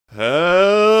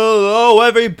Hello,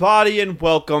 everybody, and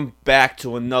welcome back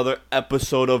to another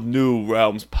episode of New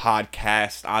Realms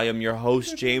Podcast. I am your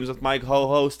host, James, with my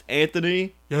co-host,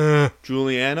 Anthony,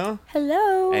 Juliana,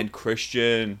 hello, and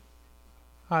Christian.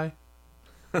 Hi.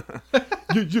 How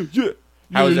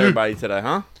is everybody today,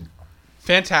 huh?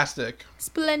 Fantastic.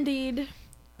 splendid.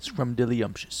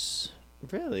 Scrumdiddlyumptious.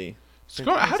 Really?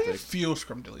 How do you feel,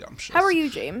 Scrumdiddlyumptious? How are you,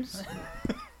 James?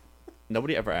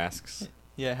 Nobody ever asks.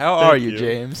 Yeah, how Thank are you, you.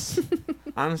 James?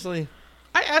 Honestly,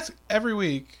 I ask every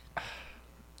week.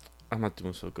 I'm not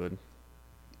doing so good.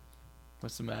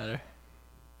 What's the matter?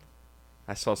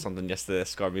 I saw something yesterday that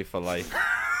scarred me for life.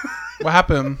 What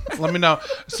happened? Let me know.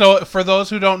 So, for those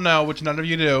who don't know, which none of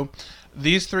you do,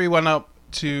 these three went up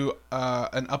to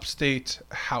an upstate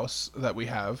house that we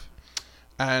have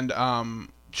and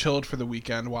chilled for the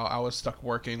weekend while I was stuck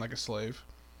working like a slave.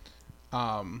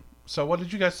 So what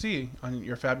did you guys see on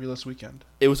your fabulous weekend?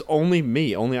 It was only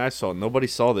me. Only I saw it. Nobody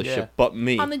saw this Yeah. shit but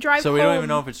me. On the drive So home. we don't even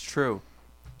know if it's true.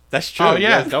 That's true. Oh,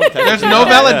 yeah. Don't technically There's know. no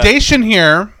validation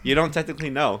here. You don't technically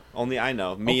know. Only I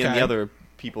know. Me and Okay. the other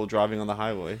people driving on the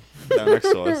highway that are next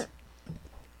to us.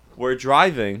 We're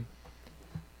driving.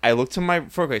 I look to my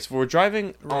so we're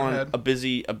driving Right on ahead. a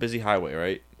busy highway,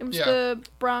 right? It was Yeah. the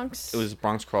Bronx. It was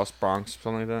Bronx Cross Bronx,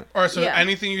 something like that. All right, so Yeah.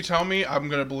 anything you tell me, I'm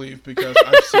going to believe because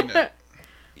I've seen it.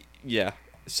 Yeah.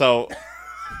 So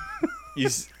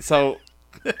so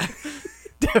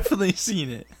Definitely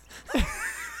seen it.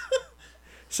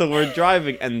 so we're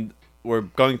driving and we're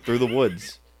going through the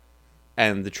woods,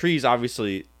 and the trees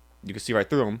obviously you can see right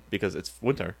through them because it's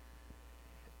winter.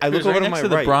 I It look was over right to next my to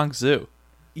the right. Bronx Zoo.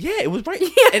 Yeah, it was right. yeah,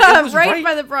 and it was right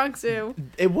by the Bronx Zoo.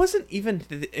 It wasn't even.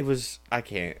 It was. I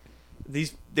can't.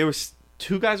 There was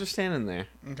two guys were standing there.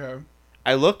 Okay.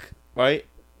 I look right,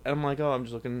 and I'm like, oh, I'm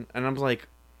just looking, and I'm like,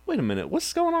 wait a minute,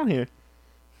 what's going on here?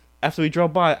 After we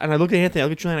drove by, and I look at Anthony, I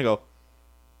look at Julian, and I go,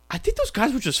 I think those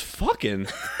guys were just fucking.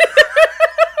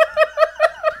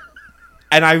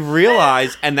 And I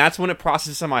realized, and that's when it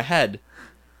processed in my head.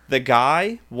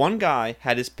 One guy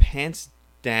had his pants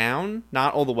down,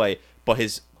 not all the way, but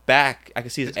his back, I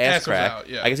could see his ass was crack. out,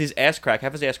 yeah. I could see his ass crack,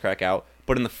 half his ass crack out,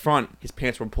 but in the front, his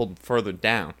pants were pulled further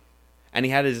down. And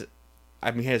he had his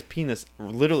penis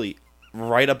literally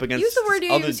right up against Use the word this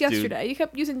you other used dude. yesterday. You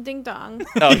kept using ding dong.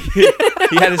 Oh,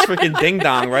 he had his freaking ding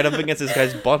dong right up against this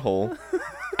guy's butthole.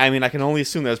 I mean, I can only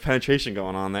assume there was penetration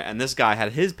going on there. And this guy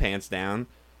had his pants down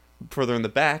further in the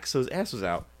back, so his ass was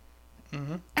out.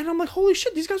 Mm-hmm. And I'm like, holy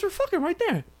shit, these guys were fucking right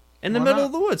there in the Why middle not?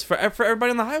 of the woods for everybody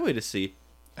on the highway to see.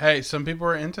 Hey, some people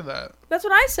are into that. That's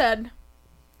what I said.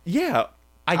 Yeah,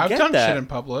 I've get done that. shit in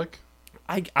public.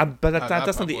 But that's not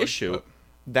the public, issue.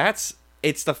 but-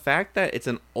 It's the fact that it's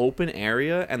an open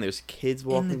area and there's kids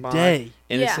walking the by, day.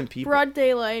 innocent yeah, people, broad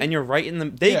daylight. and you're right in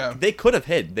the. Yeah. They could have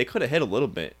hid. They could have hid a little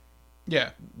bit.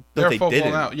 Yeah, But they're they full blown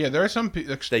didn't. out. Yeah, there are some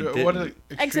people. They What are didn't.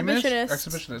 they? Extremists? Exhibitionists.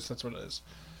 Exhibitionists. That's what it is.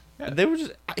 Yeah. They were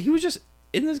just. He was just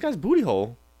in this guy's booty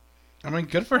hole. I mean,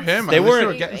 good for him. They At least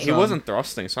weren't. getting He some. wasn't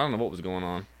thrusting, so I don't know what was going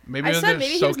on. Maybe I they're said maybe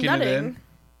he was soaking it in. nutting.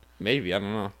 Maybe I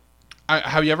don't know.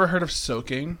 Have you ever heard of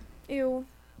soaking? Ew.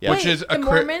 Yeah. Which Wait, is a the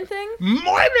cri- Mormon thing?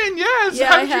 Mormon, yes. Yeah,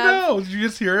 How I did you have. know? Did you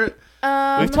just hear it?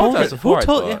 We've told told us us? before. Who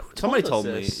told- I yeah, thought. who Somebody told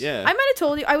told us me. this? Yeah. I might have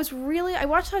told you. I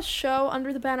watched that show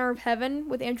Under the Banner of Heaven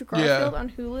with Andrew Garfield on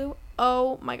Hulu.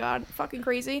 Oh my god, fucking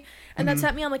crazy. And that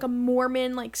sent me on like a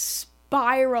Mormon like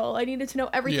spiral. I needed to know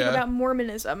everything Yeah. about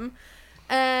Mormonism.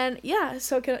 And yeah,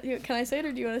 so can I say it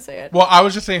or do you want to say it? Well, I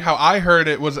was just saying how I heard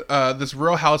it was this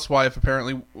Real Housewife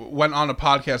apparently went on a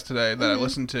podcast today that I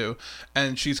listened to,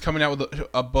 and she's coming out with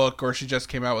a book, or she just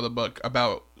came out with a book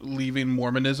about leaving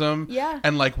Mormonism. Yeah.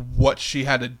 And like what she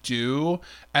had to do,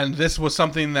 and this was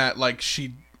something that like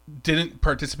she didn't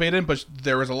participate in, but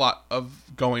there was a lot of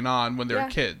going on when they were Yeah.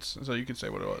 kids. So you could say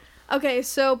what it was. Okay,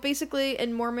 so basically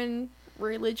in Mormon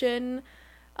religion,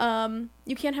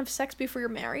 you can't have sex before you're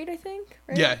married, I think,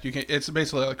 right? Yeah, you can. It's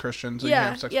basically like Christians. So you Yeah,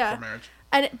 can have sex yeah. before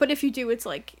marriage. But if you do, it's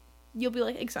like you'll be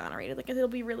like exonerated, like it'll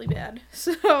be really bad.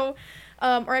 So,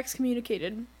 or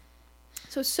excommunicated.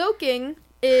 So soaking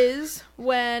is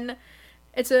when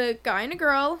it's a guy and a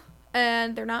girl,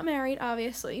 and they're not married,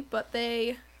 obviously, but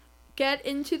they get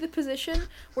into the position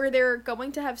where they're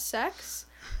going to have sex,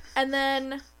 and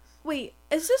then wait,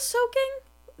 is this soaking?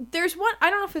 There's one.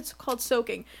 I don't know if it's called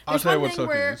soaking. I'll There's tell you one what thing soaking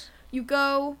where is. you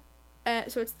go.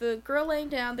 So it's the girl laying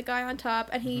down, the guy on top,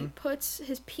 and he puts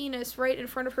his penis right in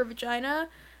front of her vagina,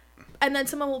 and then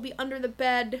someone will be under the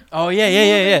bed. Oh, yeah.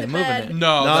 Moving the Moving bed. it.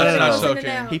 No, No, that's no, not no. In and soaking.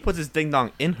 out. He puts his ding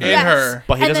dong in her. In her.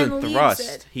 But he And then doesn't leaves thrust.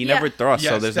 it. He Yeah. never thrusts,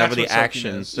 so Yes, there's that's never the what soaking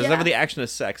action. is. There's Yeah. never the action of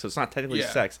sex, so it's not technically Yeah.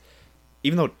 sex.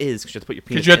 Even though it is, because you have to put your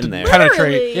penis Because you have in to there.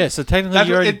 penetrate. Literally. Yeah, so technically That's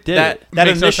you what already it- did that it. that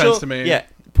Makes no initial, sense to me. yeah,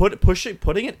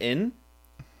 putting it in,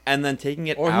 and then taking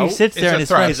it Or out. he sits It's there a and his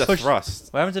thrust. friend is a push.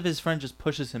 thrust. What happens if his friend just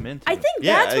pushes him into I it? think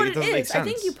Yeah, that's what it it doesn't make is. I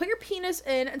think sense. you put your penis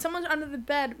in, and someone's under the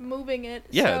bed moving it.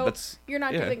 Yeah, so that's you're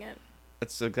not yeah. doing it.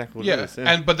 that's exactly what Yeah, it is.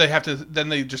 Yeah, but they have to. Then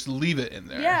they just leave it in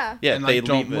there. Yeah. yeah, and, they like,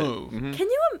 don't leave it. move. Mhm. Can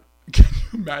you? Can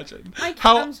you imagine I'm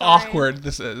how sorry. awkward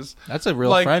this is? That's a real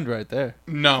Like- friend right there.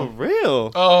 For No.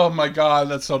 real. Oh my god,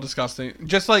 that's so disgusting.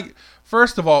 Just like,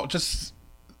 first of all, just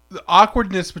the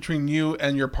awkwardness between you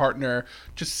and your partner,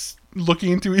 just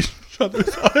looking into each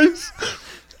other's eyes,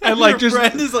 and like Your just,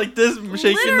 friend is like this,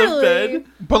 shaking the Literally. bed.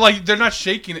 but like they're not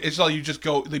shaking it. It's like you just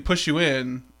go, they push you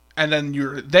in, and then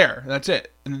you're there. That's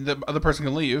it, and the other person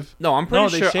can leave. No, I'm pretty No,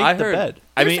 they sure shake I the heard. bed.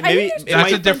 I mean, There's- I maybe think it there's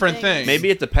That's might, a different things. thing. maybe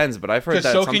it depends, but I've heard Because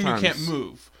that soaking, sometimes you can't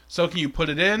move. Soaking, you put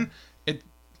it in,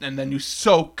 and then you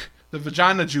soak the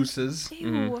vagina juices,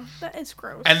 Ew, that is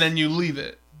gross. and then you leave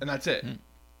it, and that's it.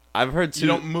 I've heard You too.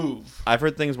 don't move. I've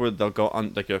heard things where they'll go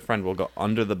on, like your friend will go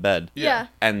under the bed yeah.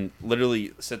 and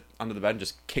literally sit under the bed and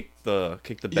just kick the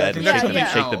Yeah, I bed, think and that's shake, something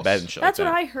shake the else. bed and shit. That's like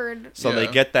what that. I heard. So Yeah.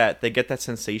 they get that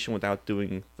sensation without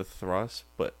doing the thrust,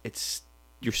 but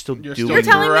you're still You're doing. still You're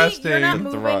telling me Thrusting. you're not The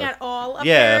moving thrust. at all up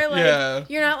Yeah. there? Like, Yeah.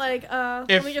 You're not like, let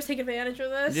If- me just take advantage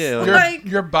of this? Yeah, Like,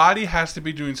 Your body has to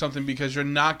be doing something because you're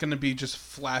not going to be just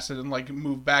flaccid and like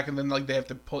move back and then like they have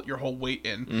to put your whole weight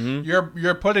in. Mhm.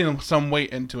 You're putting some weight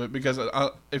into it because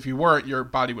if you weren't, your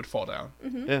body would fall down.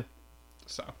 Yeah.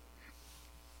 So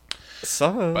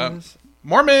Sus.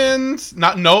 Mormons,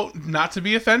 not to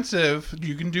be offensive.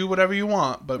 You can do whatever you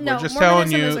want, but No, we're just telling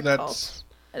Mormonism you is a that's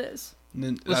it is.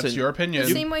 that's Listen, your The opinion.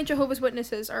 same way Jehovah's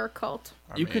Witnesses are a cult.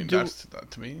 I you mean, could do-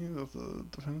 that, to me. That's a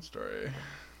different story.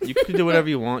 You can do whatever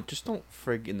you want. Just don't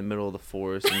frig in the middle of the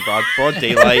forest in broad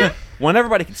daylight when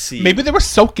everybody can see you. Maybe they were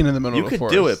soaking in the middle You of the could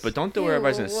forest. do it, but don't do it where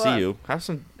everybody's Ew. gonna see you. Have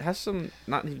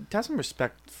some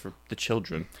respect for the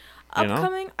children. You know?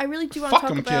 Upcoming, I really do want Fuck to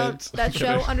talk 'em, about kids. that show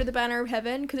Kidding. Under the Banner of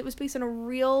Heaven because it was based on a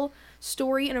real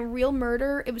story and a real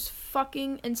murder. It was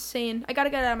fucking insane. I gotta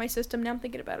get it out of my system. Now I'm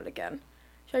thinking about it again.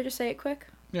 Should I just say it quick?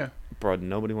 Yeah, Bro,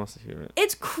 nobody wants to hear it.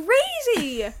 It's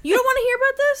crazy. You don't want to hear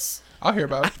about this? I'll hear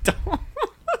about it. Don't.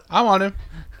 I want to.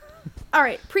 All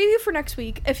right, preview for next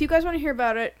week. If you guys want to hear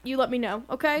about it, you let me know,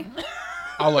 okay?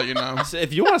 I'll let you know. So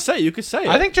if you want to say it, you could say it.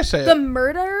 I think just say The it.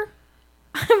 murder.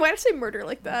 Why did I say murder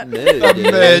like that?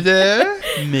 Murder.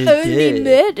 Only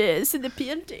murders in the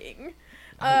painting.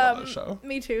 I love that show.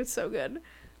 Me too. It's so good.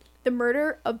 The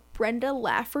murder of Brenda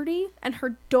Lafferty and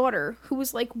her daughter, who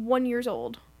was like 1 year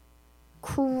old.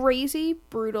 Crazy,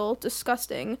 brutal,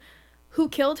 disgusting. Who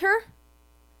killed her?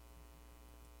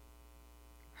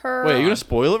 Her. Wait, are you gonna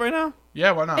spoil it right now?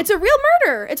 Yeah, why not? It's a real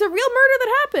murder. It's a real murder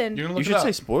that happened. You're gonna You look should it up.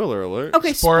 say spoiler alert.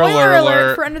 Okay, Spoiler spoiler alert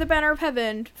alert. for Under the Banner of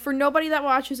Heaven for nobody that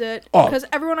watches it Oh, because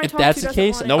everyone I if talk to that's the doesn't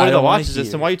case, want it. Nobody I that don't wanna watches this,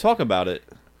 hear then why are you talking about it?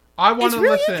 I want It's to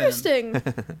really listen.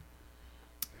 interesting.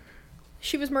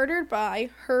 She was murdered by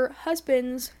her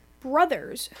husband's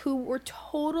brothers, who were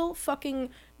total fucking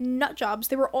nut jobs.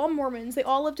 They were all Mormons. They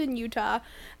all lived in Utah,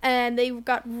 and they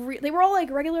got they were all like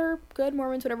regular good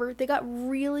Mormons, whatever. They got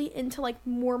really into like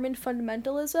Mormon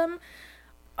fundamentalism.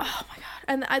 Oh my god!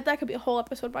 And that could be a whole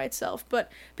episode by itself.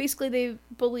 But basically, they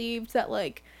believed that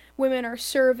like women are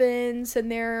servants,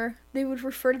 and they would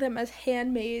refer to them as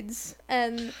handmaids,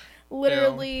 and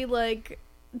literally like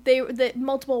that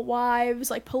multiple wives,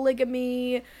 like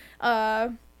polygamy,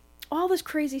 all this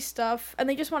crazy stuff, and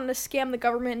they just wanted to scam the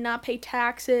government and not pay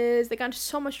taxes. They got into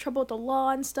so much trouble with the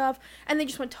law and stuff, and they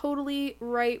just went totally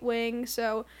right wing.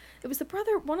 So it was the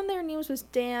brother. One of their names was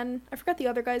Dan. I forgot the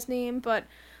other guy's name, but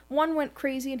one went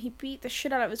crazy and he beat the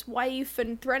shit out of his wife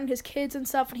and threatened his kids and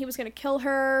stuff, and he was gonna kill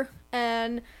her.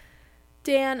 And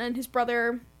Dan and his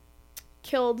brother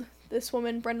killed this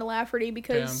woman, Brenda Lafferty,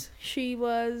 because she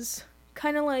was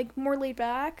kind of like more laid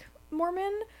back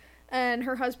Mormon, and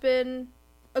her husband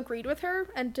agreed with her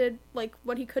and did like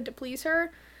what he could to please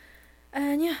her.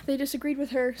 And yeah, they disagreed with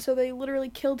her, so they literally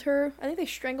killed her. I think they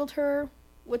strangled her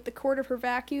with the cord of her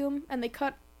vacuum, and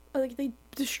they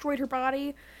destroyed her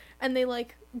body, and they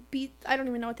like beat. I don't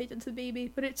even know what they did to the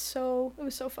baby, but it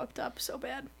was so fucked up, so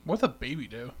bad. What the baby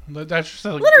do? That's just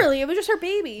like, Literally, it was just her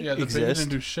baby. Yeah, the baby Exist.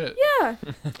 didn't do shit. Yeah.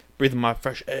 Breathing my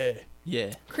fresh air.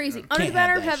 Yeah. Crazy. Can't Under the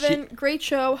Banner of have that Heaven, great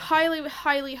show. Highly,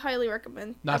 highly, highly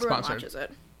recommend. Not everyone sponsored. watches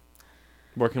it.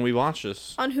 Where can we watch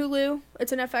this? On Hulu.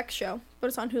 It's an FX show, but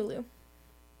it's on Hulu.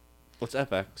 What's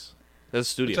FX? That's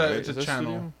a studio. It's a- right? it's a Is that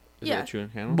channel. studio? Is Yeah. it a true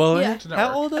channel? Well, Yeah. It's a how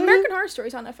network. old are you? American Horror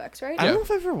Story's on FX, right? I don't know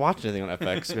if I've ever watched anything on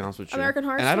FX. To be honest with you, American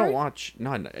Horror and I don't Story? watch.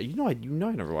 No, you know, I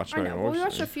never watched I know. American Well, we Horror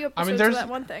watched a Story. few I episodes mean, of there's- that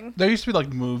one thing. There used to be like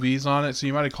movies on it, so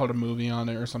you might have called a movie on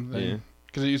it or something. Yeah.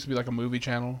 Because it used to be like a movie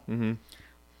channel. Mm-hmm.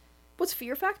 What's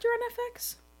Fear Factor on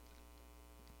FX?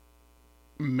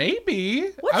 Maybe.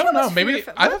 What I don't show know. was Maybe Fear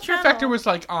Fa- I what thought Fear Factor channel? was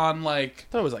like on like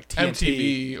I thought it was like TNT.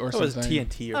 MTV or I thought it was something.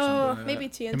 TNT or Oh, something. like maybe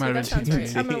that. TNT. It might have That been sounds right.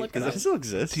 TNT. I'm gonna look it Does up. that still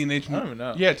exist? Teenage. I don't even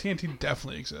know. Yeah, TNT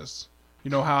definitely exists.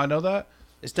 You know how I know that?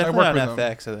 It's I definitely work on with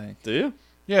them. FX, I think. Do you?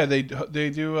 Yeah, they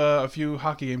do a few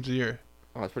hockey games a year.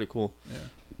 Oh, that's pretty cool. Yeah.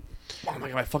 Oh my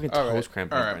god, my fucking All toes right,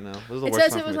 cramping all up right. right now. This is the It worst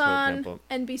says time it for was me to on cramp up.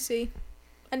 NBC,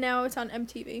 and now it's on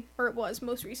MTV, or it was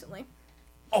most recently.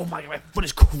 Oh my god, my foot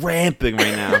is cramping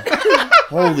right now.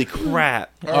 Holy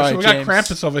crap! All right, so right, we got James.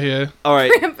 Krampus over here. All right.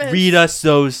 Krampus. Read us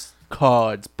those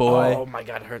cards, boy. Oh my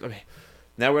god, it hurts. Okay,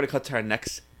 now we're gonna cut to our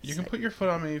next. You can put your foot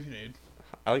on me if you need.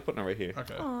 I like putting it right here.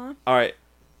 Okay. Aw. All right.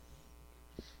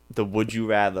 The would you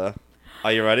rather.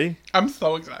 Are you ready? I'm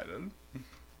so excited.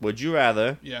 Would you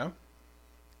rather Yeah.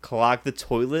 clog the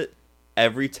toilet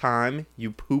every time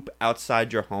you poop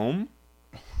outside your home?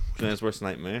 Joanna's worst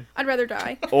nightmare. I'd rather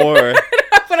die. Or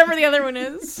Whatever the other one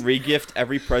is. regift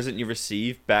every present you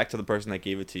receive back to the person that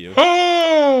gave it to you.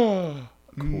 no.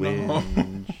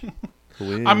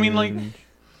 Cringe. I mean, like- Cringe.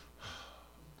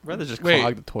 I'd rather just Wait.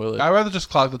 clog the toilet. I'd rather just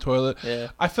clog the toilet. Yeah.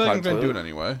 I feel like I'm Clog gonna do toilet? it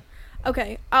anyway.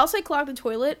 Okay, I'll say clog the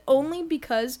toilet only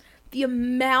because the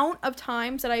amount of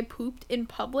times that I pooped in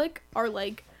public are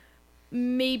like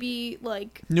maybe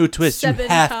like New twist. You 7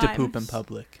 have to poop in times.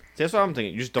 public. See, that's what I'm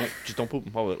thinking. You just don't poop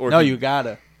in public. Or No, if you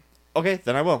gotta. Okay,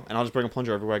 then I will, and I'll just bring a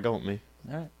plunger everywhere I go with me.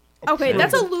 All right. okay,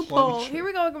 that's a Portable loophole. plunger. Here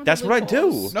we go. with That's the what I do.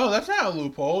 loopholes. No, that's not a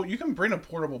loophole. You can bring a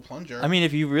portable plunger. I mean,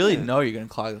 if you really Yeah. know you're gonna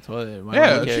clog the toilet, why Yeah, not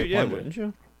Wouldn't carry you? a Yeah, plunger? wouldn't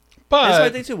you? That's what I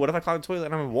but think too. What if I clog the toilet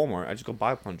and I'm in Walmart? I just go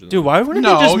buy a plunger. Dude, why wouldn't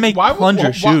No, they just make why would- plunger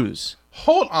why- shoes?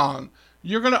 hold on.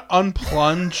 You're gonna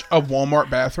unplunge a Walmart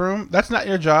bathroom? That's not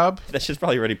your job. That shit's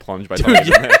probably already plunged by Dude, the time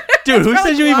yeah. I'm there. Dude, who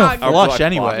probably says you even clogged. I'll flush probably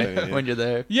anyway clog it, yeah. when you're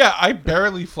there? Yeah, I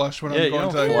barely flush when Yeah, I'm you going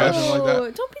to don't like flush. bathrooms like that.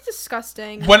 Ew, don't be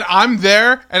disgusting. When I'm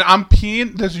there and I'm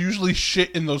peeing, there's usually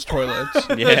shit in those toilets.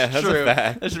 Yeah, that's a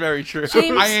fact. That's very true.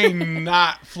 James, I ain't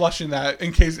not flushing that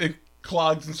in case it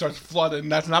clogs and starts flooding.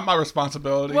 That's not my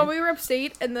responsibility. when we were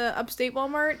upstate in the upstate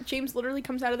Walmart, James literally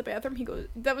comes out of the bathroom. He goes,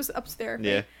 "That was upstairs." right?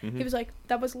 Yeah. He mhm. was like,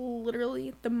 "That was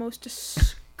literally the most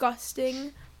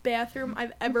disgusting bathroom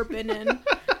I've ever been in."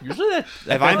 Usually that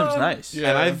If I'm- bathroom's nice.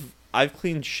 Yeah. And I've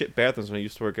cleaned shit bathrooms when I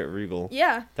used to work at Regal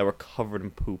Yeah. that were covered in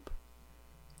poop,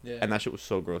 Yeah. and that shit was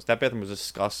so gross. That bathroom was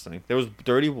disgusting. There was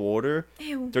dirty water,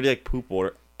 Ew. dirty like poop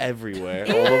water everywhere,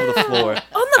 all over the floor.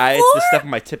 On the I had floor? to step on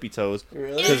my tippy toes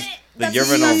Really? because the That's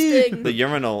urinal, disgusting. the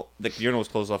urinal was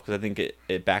closed off because I think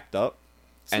it backed up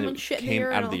and Someone it shit in came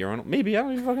the out of the urinal. urinal. Maybe I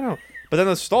don't even fucking know. But then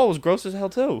the stall was gross as hell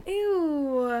too.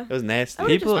 Ew. It was nasty. I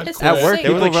would've People just pissed at in the work, sink.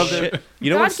 They were people like rub their. shit. You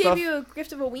know God what gave stuff? you a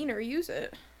gift of a wiener. Use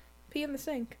it. Pee in the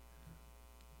sink.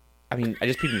 I mean, I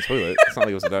just peed in the toilet. It's not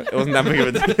like it wasn't that big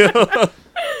of a deal.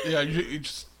 yeah, you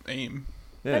just aim.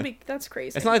 Yeah. That's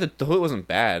crazy. It's not like the toilet wasn't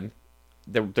bad.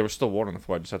 There was still water on the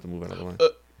floor. I just had to move out of the way.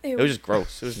 Ew. It was just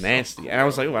gross. It was nasty, and I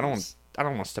was like, "Oh, I don't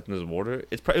want to step into this water."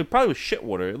 It probably was shit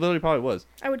water. It literally probably was.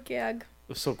 I would gag. It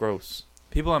was so gross.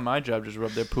 People on my job just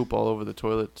rub their poop all over the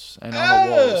toilets and on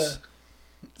the walls.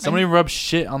 Somebody rubbed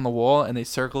shit on the wall and they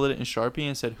circled it in Sharpie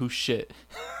and said, "Whose shit?"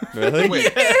 Really? Wait,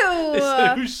 Ew. They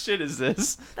said, "Whose shit is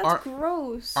this?" That's Aren't-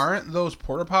 gross. aren't those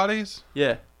porta potties?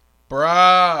 Yeah.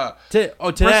 Bruh. Today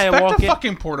Respect I walk a in.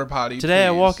 fucking porta potty. Today I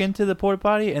please. walk into the porta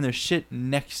potty and there's shit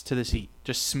next to the seat,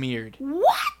 just smeared.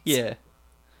 What? Yeah.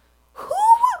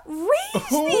 Who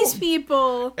raised these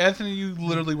people? Anthony, you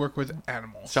literally work with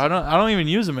animals. So I don't even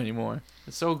use them anymore.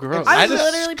 It's so gross. I That's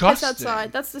literally piss disgusting.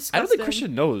 outside. That's I disgusting. don't think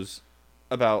Christian knows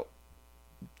about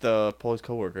the Polish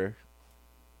coworker.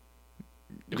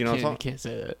 You know what I'm you talking? can't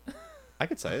say that. I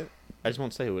could say it. I just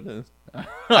won't say who it is. I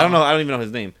don't know. I don't even know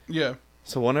his name. Yeah.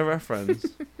 So one of our friends,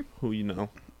 who you know,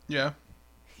 Yeah.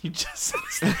 You just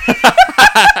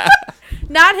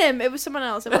Not him. It was someone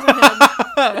else. It wasn't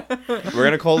him. we're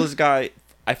gonna call this guy.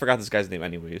 I forgot this guy's name,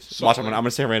 anyways. Saul. Watch, I'm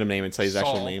gonna say a random name and say his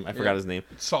actual Saul. name. I forgot Yeah. his name.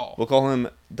 Saul. We'll call him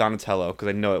Donatello because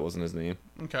I know it wasn't his name.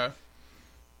 Okay.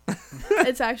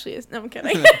 It's actually his. No, I'm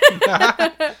kidding.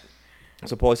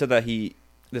 So Paulie said that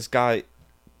this guy.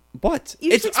 What?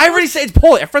 You It's should I already said it's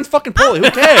Paulie. Our friend's fucking Paulie. Who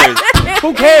cares?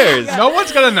 Who cares? No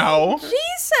one's gonna know.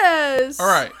 Jesus. All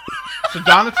right. So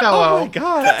Donatello. Oh my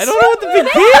god! I don't know what the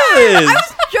big deal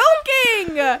is.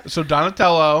 Joking. So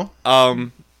Donatello.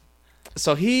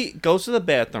 So he goes to the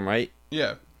bathroom, right?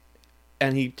 Yeah.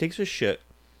 And he takes his shit,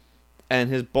 and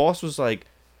his boss was like,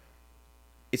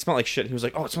 "It smelled like shit." He was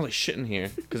like, "Oh, it smells like shit in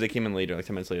here," because they came in later, like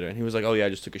 10 minutes later, and he was like, "Oh yeah, I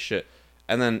just took a shit."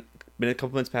 And then a couple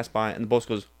minutes passed by, and the boss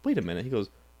goes, "Wait a minute." He goes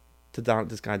to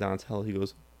this guy Donatello. He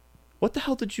goes, "What the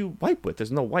hell did you wipe with?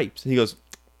 There's no wipes." And he goes,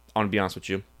 "I want to be honest with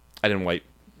you, I didn't wipe."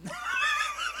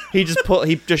 He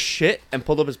just shit and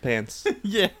pulled up his pants.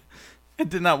 yeah. I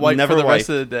did not wipe Never for the wipe. rest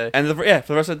of the day. And for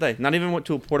the rest of the day. Not even went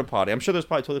to a porta potty. I'm sure there's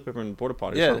probably toilet paper in the porta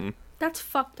potty Yeah. or something. That's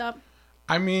fucked up.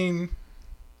 I mean,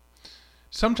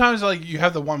 sometimes like you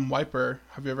have the one wiper.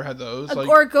 Have you ever had those? Like,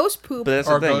 Or ghost poop. But that's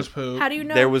or the thing. ghost poop. How do you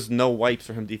know? There was no wipes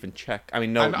for him to even check. I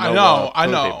mean, no. I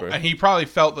toilet know. paper. And he probably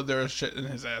felt that there was shit in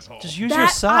his asshole. Just use That- your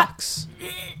socks.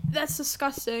 That's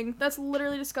disgusting. That's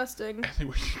literally disgusting. I think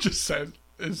what you just said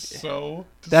is so.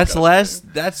 That's disgusting.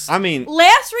 last. That's I mean,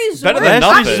 Last resort. Better than I'm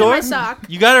nothing. using my sock.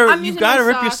 you gotta I'm you using gotta my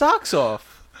rip your sock. socks off.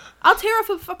 I'll tear off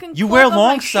a fucking. You clip wear of my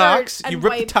long shirt socks. and You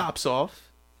rip the wipe. tops off,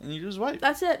 and you just wipe.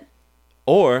 That's it.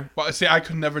 or Well, see, I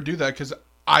could never do that because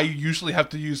I usually have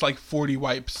to use like 40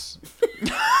 wipes.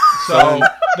 So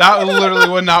that literally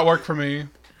would not work for me.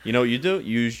 you know what you do?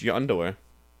 Use your underwear,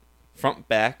 front,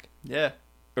 back, Yeah.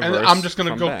 And reverse, I'm just gonna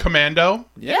front, go back. commando.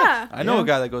 Yeah. I know Yeah. a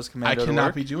guy that goes I commando to cannot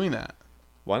work. be doing that.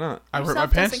 Why not? I Your rip my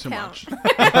stuff pants too doesn't much.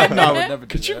 count. no, I would never do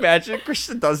Could you that. imagine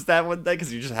Christian does that one day because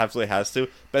he just absolutely has to?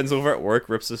 Bends over at work,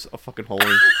 rips a fucking hole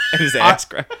in his ass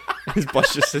crack. His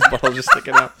butthole just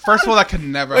sticking out. First of all, that could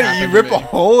never Wait, happen. you to rip me. a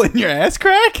hole in your ass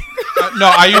crack? No,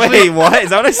 I usually. Wait, what? Is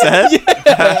that what I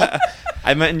said?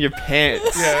 I meant in your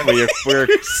pants Yeah. where your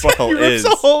butthole He rips is. a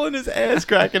hole in his ass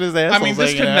crack and his ass. I mean,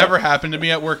 this could never happen to me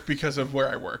at work because of where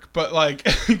I work. But like,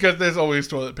 because there's always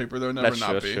toilet paper, there will never That's not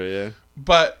true, be. that's true, yeah.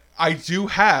 But I do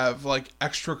have like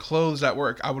extra clothes at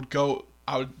work. I would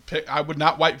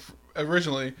not wipe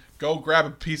originally. Go grab a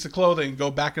piece of clothing,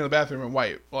 go back in the bathroom and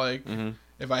wipe. Like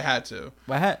if I had to.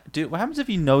 Dude, what happens if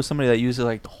you know somebody that uses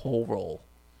like the whole roll?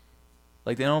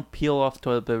 Like they don't peel off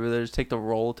toilet paper; they just take the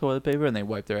roll of toilet paper and they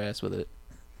wipe their ass with it.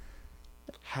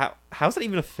 How's that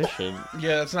even efficient?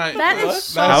 Yeah, that's not. That is that's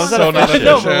so How is that so not efficient?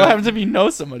 No, efficient. but what happens if you know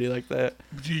somebody like that?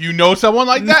 Do you know someone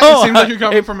like that? No, It seems like you're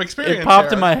coming from experience. It popped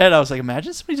here. in my head. I was like,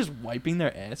 imagine somebody just wiping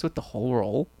their ass with the whole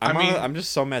roll. I'm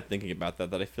just so mad thinking about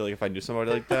that I feel like if I knew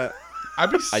somebody like that,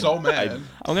 I'd be so mad.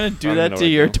 I'm gonna do I don't that know to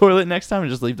right your now. toilet next time and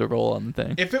just leave the roll on the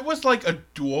thing. If it was like a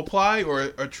dual ply or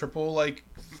a triple like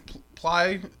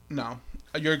ply, no,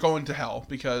 you're going to hell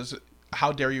because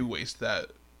how dare you waste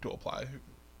that dual ply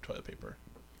toilet paper?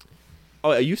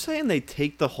 oh, are you saying they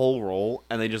take the whole roll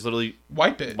and they just literally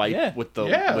Wipe it. wipe Yeah. with the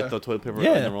Yeah. toilet paper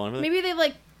Yeah. and the roll and everything? Maybe they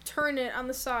like turn it on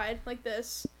the side like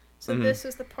this. So Mhm. this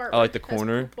is the part. Oh, where like the it has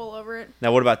corner? poop all over it.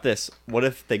 Now, what about this? What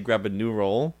if they grab a new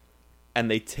roll and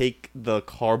they take the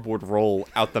cardboard roll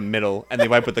out the middle and they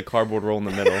wipe with the cardboard roll in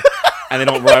the middle, and they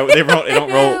don't wipe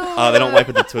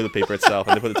with the toilet paper itself,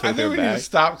 and they put the I toilet think paper we need to back.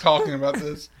 stop talking about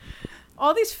this.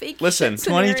 All these fake. Listen, shit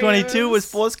 2022 was scenarios.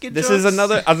 foreskin. This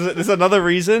jokes. is another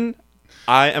reason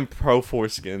I am pro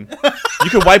foreskin. You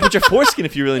could wipe with your foreskin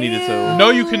if you really needed to. No,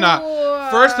 you cannot.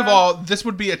 Ew. First of all, this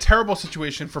would be a terrible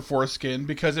situation for foreskin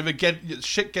because if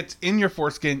shit gets in your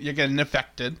foreskin, you're getting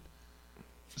infected.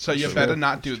 So you True. better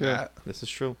not do True. that. This is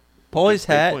true. Paulie's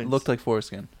Great hat points. looked like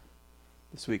foreskin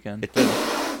this weekend. It did.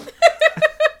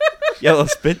 Yellow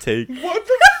spit take. What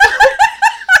the?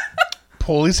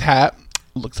 Paulie's hat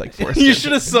looks like foreskin. You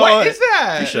should have saw What it. is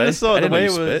that? You You should have saw I the didn't know way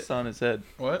you it was spit. on his head.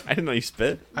 What? I didn't know you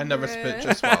spit. I never spit,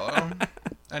 just swallow.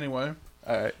 Anyway,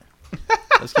 All right,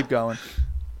 let's keep going.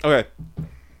 Okay.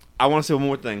 I want to say one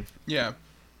more thing. yeah.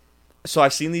 So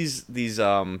I've seen these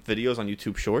videos on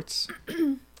YouTube Shorts,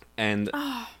 and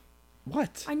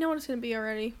what? I know what it's gonna be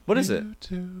already. What is it?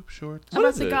 YouTube shorts. What About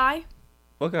is the it? guy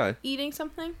What guy? eating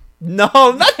something. No,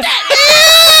 not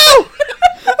that. Ew!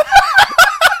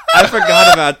 I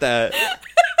forgot about that.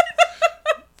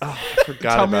 Oh, I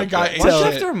forgot Tell me about a guy that. ate Why do you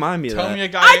shit. have to remind me of Tell that? me a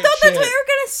guy. I ate thought that's shit. what you were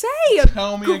gonna say.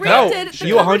 Tell me a guy. Granted, ate the shit.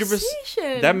 you 100%.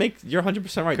 conversation. That makes you're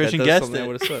 100% right. Christian That guessed something I it.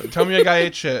 would have said. Tell me a guy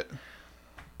ate shit.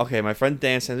 Okay, my friend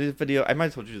Dan sends me a video. I might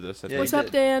have told you this. I think. What's you up,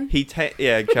 did. Dan?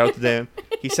 Yeah, shout out to Dan.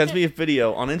 He sends me a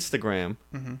video on Instagram,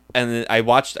 Mhm. and then I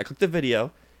clicked the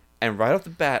video, and right off the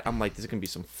bat, I'm like, this is gonna be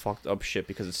some fucked up shit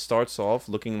because it starts off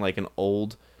looking like an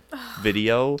old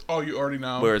video Oh, you already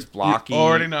know. where it's blocky You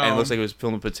already know. and it looks like it was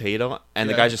filmed a potato, and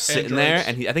the Yeah, guy's just sitting there, androids.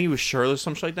 and I think he was shirtless or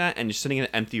something like that, and just sitting in an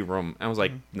empty room. And I was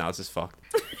like, nah, this is fucked.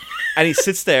 And he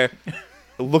sits there,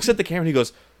 looks at the camera, and he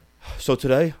goes, so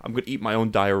today I'm gonna eat my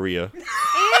own diarrhea.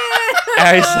 And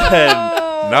I said,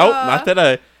 nope, not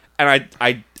today. And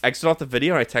I exited off the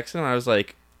video and I texted him and I was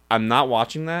like, I'm not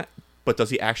watching that, but does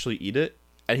he actually eat it?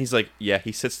 And he's like, yeah.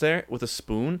 He sits there with a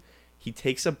spoon. He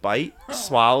takes a bite,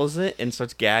 swallows it, and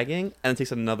starts gagging, and then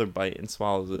takes another bite and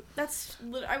swallows it. That's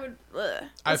I would. That's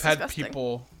I've had disgusting.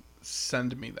 people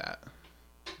send me that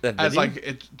That as video? like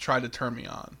it tried to turn me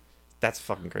on, That's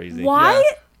fucking crazy. Why?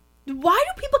 Why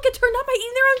do people get turned on by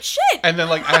eating their own shit? and then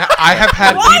like I have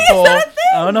had Why people. is that a thing?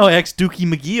 I don't know. Ex Dookie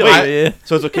McGee. Wait. over here.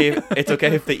 So it's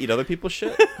okay if they eat other people's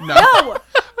shit? No, No.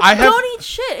 I have. Don't eat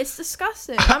shit. It's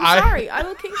disgusting. I'm I- sorry. I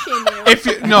will kink shame you. If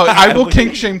you, no, I will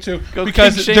kink shame too Go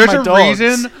because kink shame there's my a dogs.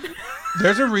 reason.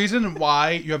 There's a reason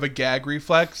why you have a gag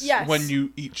reflex Yes. when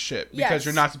you eat shit because Yes.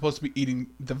 you're not supposed to be eating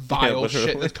the vile literally.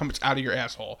 shit that comes out of your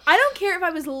asshole. I don't care if I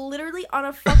was literally on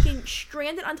a fucking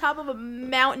stranded on top of a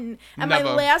mountain and my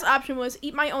Never. last option was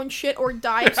eat my own shit or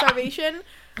die of starvation.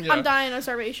 Yeah. I'm dying of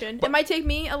starvation. It might take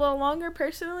me a little longer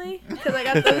personally because I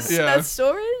got those Yeah. that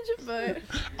storage, but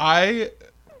I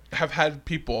have had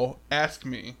people ask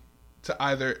me to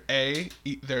either A,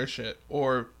 eat their shit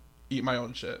or eat my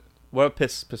own shit. What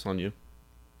piss on you?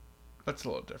 That's a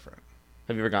little different.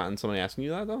 Have you ever gotten somebody asking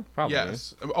you that though? Probably.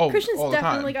 Yes. Oh, Christian's all the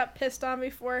definitely time. got pissed on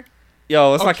before.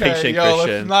 Yo, let's not kink shame let's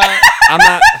Christian. not I'm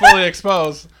not. fully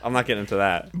expose. I'm not getting into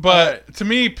that. But to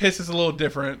me, piss is a little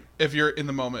different if you're in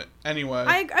the moment. Anyway,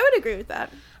 I would agree with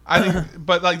that. I think,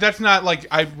 but like that's not like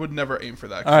I would never aim for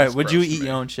that. 'cause All right, it's would you gross to eat me.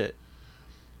 your own shit?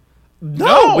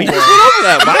 No, we just went over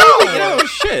that. Why would we eat our own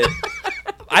shit?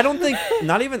 I don't think.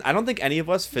 I don't think any of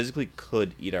us physically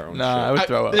could eat our own Nah, I shit. would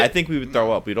throw up. I think we would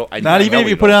throw up. We don't. I Not even know if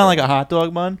we you put it don't. on like a hot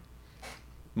dog bun.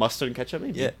 Mustard and ketchup,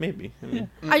 maybe. Yeah. Maybe.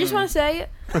 I just want to say,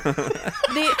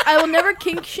 I will never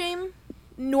kink shame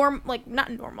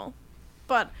not normal,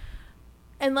 but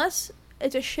unless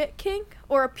it's a shit kink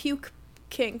or a puke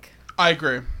kink. I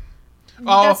agree.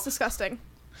 Oh, That's disgusting.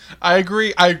 I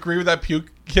agree. I agree with that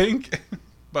puke kink,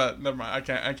 but never mind.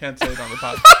 I can't say it on the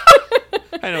pod.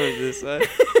 I know what this. Okay.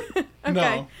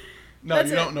 No, That's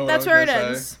you don't know. That's what I where was it gonna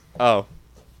ends. say. Oh,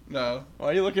 No, Why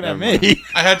are you looking Never at me?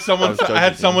 I had someone. I was I had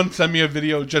joking. someone send me a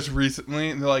video just recently,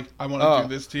 and they're like, "I want to Oh. do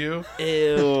this to you,"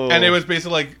 ew. and it was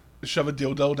basically like shove a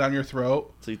dildo down your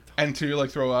throat So you- until you like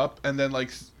throw up, and then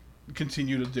like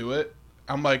continue to do it.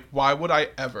 I'm like, why would I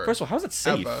ever? First of all, how's it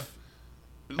safe? Ever.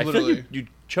 I feel Literally. like you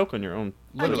choke on your own.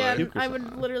 Literally. Again, Puke or I would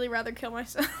something. literally rather kill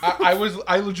myself.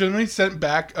 I legitimately sent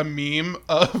back a meme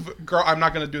of girl. I'm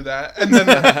not gonna do that, and then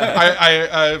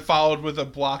I followed with a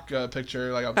block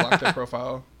picture, like a blocked their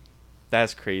profile.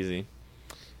 That's crazy.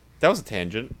 That was a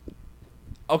tangent.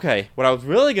 Okay, what I was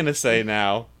really gonna say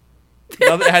now.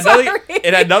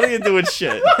 It had nothing to do with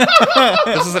shit.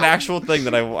 This is an actual thing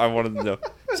that I wanted to know.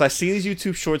 So I see these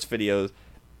YouTube Shorts videos,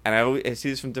 and I see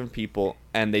this from different people,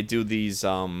 and they do these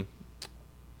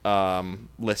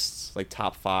lists, like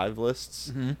top 5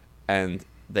 lists, Mhm. and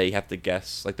they have to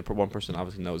guess. Like one person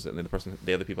obviously knows it, and then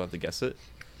the other people have to guess it.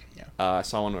 Yeah. I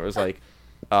saw one where it was like,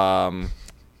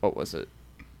 what was it?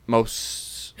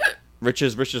 Most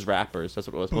richest rappers. That's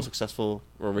what it was. Most successful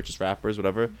or richest rappers,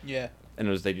 whatever. Yeah. And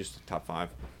it was they just top 5.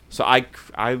 So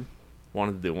I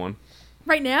wanted to do one,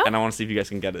 Right now? and I want to see if you guys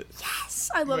can get it. Yes,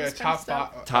 I love Wait, this kind of top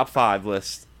stuff. five. Top 5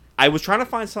 list. I was trying to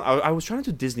find some. I was trying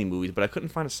to do Disney movies, but I couldn't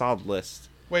find a solid list.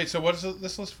 Wait, so what is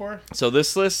this list for? So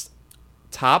this list,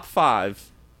 top 5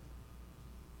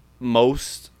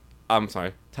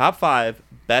 top 5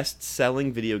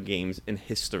 best-selling video games in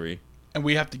history. And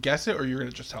we have to guess it, or you're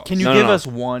gonna just tell us? Can you No, give no. us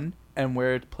one and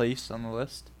where it's placed on the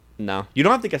list? No, you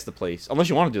don't have to guess the place unless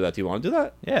you want to do that. Do you want to do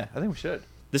that? Yeah, I think we should.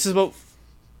 This is what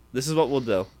we'll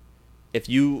do. If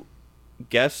you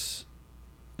guess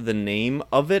the name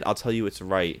of it, I'll tell you it's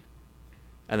right,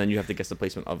 and then you have to guess the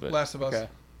placement of it. Last of Us. Okay.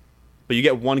 But you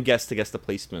get one guess to guess the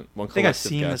placement. One I think I've collective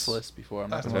seen guess. this list before. I'm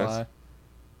not That's gonna okay. lie.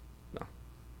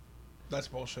 That's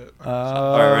bullshit.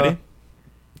 All right, ready?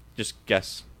 Just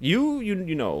guess. You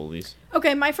know all these.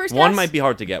 Okay, my first One guess, might be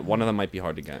hard to get. One of them might be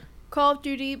hard to get. Call of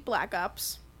Duty Black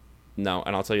Ops. No,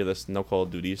 and I'll tell you this: no Call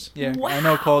of Duties. Yeah, I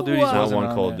know Call of Duty's Wow. Not wasn't one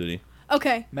on Call of there. Duty.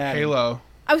 Okay, Madden. Halo.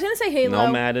 I was gonna say Halo.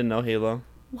 No Madden. No Halo.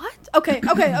 What?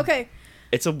 Okay.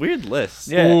 It's a weird list.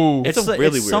 Yeah, Ooh. It's a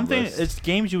really it's weird something. list. It's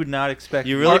games you would not expect.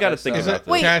 You really Mark- gotta think Is about it?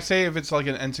 this. Wait. Can I say if it's like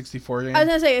an N64 game? I was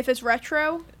gonna say if it's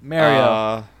retro,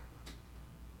 Mario.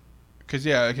 Because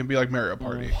yeah, it can be like Mario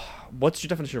Party, What's your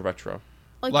definition of retro?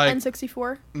 like, Like-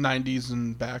 N64. 90s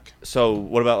and back. So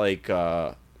what about like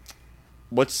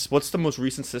what's the most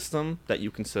recent system that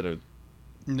you consider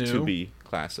New. to be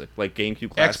classic? Like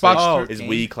GameCube classic Xbox. Oh, is game-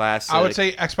 Wii classic. I would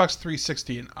say Xbox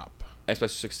 360 and up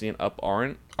Xbox 60 and up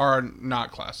aren't. are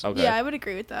not classic. Okay. Yeah, I would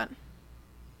agree with that.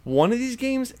 One of these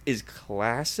games is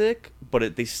classic,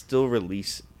 but they still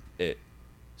release it.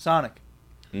 Sonic.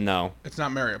 No. It's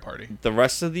not Mario Party. The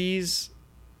rest of these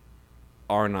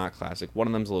are not classic. One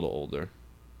of them's a little older.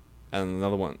 And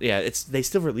another one, they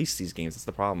still release these games. That's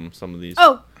the problem. Some of these.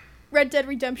 Oh, Red Dead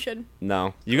Redemption.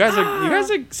 No, you guys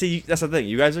are. See, that's the thing.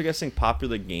 You guys are guessing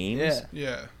popular games. Yeah.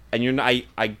 Yeah. And you're not.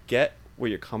 I get where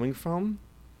you're coming from,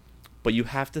 but you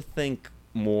have to think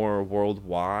more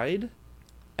worldwide,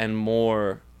 and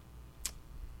more.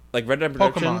 Like Red Dead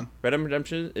Redemption. Pokemon. Red Dead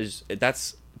Redemption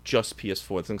that's just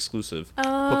PS4. It's an exclusive. Oh,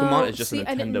 Pokemon is just see, a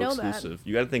I didn't Nintendo know that. exclusive.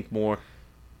 You got to think more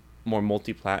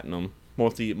multi-platinum,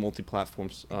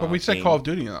 multi-platforms. But we said game. Call of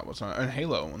Duty and that was on, and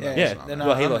Halo. When that Yeah, was on they're there. not-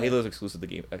 well, on there. Halo's exclusive to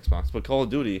game Xbox, but Call of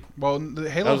Duty, Well, the That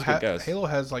Halo was a good guess. Halo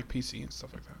has like PC and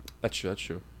stuff like that. that's true. That's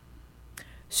true.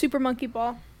 Super Monkey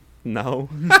Ball. No,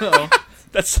 No.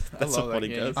 that's a love that funny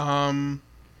game. guess.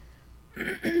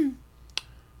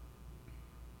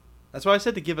 That's why I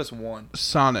said to give us one.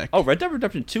 Sonic. Oh, Red Dead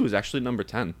Redemption 2 is actually number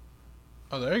 10,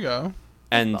 Oh, there you go.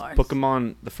 and Bars.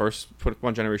 Pokemon, the first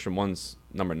Pokemon Generation 1's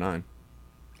number 9.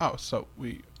 Oh, so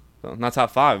we. So not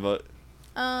top 5, but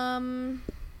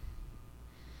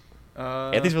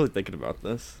Anthony's really thinking about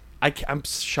this. I'm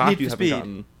shocked Need you for haven't Speed.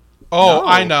 gotten. Oh, No.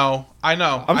 I know. I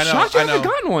know. I'm I know. shocked you I know. haven't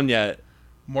gotten one yet.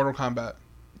 Mortal Kombat,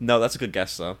 No, that's a good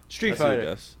guess though. Street That's a good Fighter.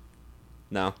 guess.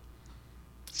 No,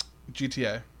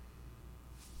 GTA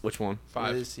which one?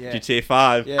 5. It is, yeah. GTA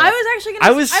 5. Yeah. I was actually gonna.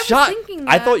 I was shocked. thinking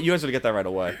I that. thought you guys would get that right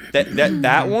away.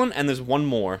 That one, and there's one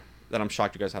more that I'm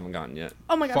shocked you guys haven't gotten yet.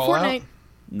 Oh my god, Fallout? Fortnite.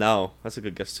 No, that's a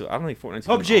good guess too. I don't think Fortnite's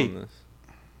PUBG. even on this.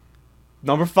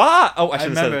 Number 5. Oh, I I should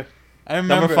have said remember. it. I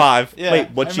remember. Number 5. Yeah,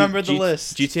 Wait, what? I remember the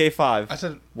list. GTA 5. I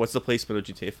said What's the placement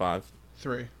of GTA 5?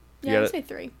 3. Yeah, got I'd it. say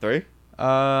 3. 3?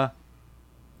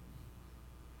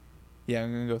 Yeah,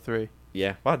 I'm gonna go 3.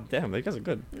 Yeah. Wow, damn, you guys are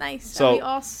good. Nice. So- And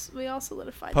we all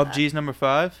solidified that. PUBG's number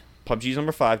 5. PUBG's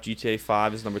number 5. GTA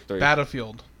 5 is number 3.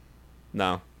 Battlefield.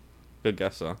 No. Good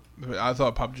guess though. I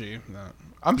thought PUBG. No.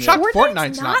 I'm Yeah. shocked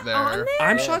Fortnite's Fortnite's not there. on there?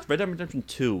 I'm Yeah. shocked Red Dead Redemption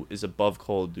 2 is above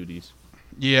Call of Duty's.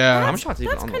 Yeah. I'm shocked it's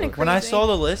even that's on the kinda list. When I Crazy. saw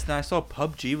the list and I saw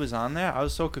PUBG was on there, I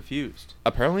was so confused.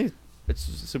 Apparently, it's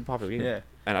a super popular game. Yeah.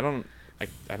 And I don't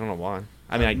know why.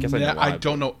 I mean, I guess I know Yeah, why. I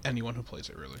don't know anyone who plays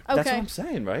it really. But That's what Okay. I'm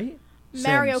saying, right?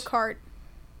 Mario Sims. Kart.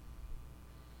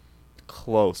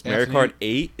 Close. Mario Anthony? Kart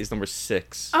 8 is number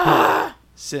 6. Ah!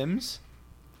 Sims.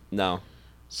 No.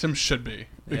 Sims should be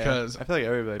because I feel like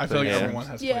everybody. I feel like Yeah. everyone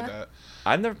has Yeah. played that.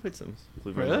 I've never played Sims.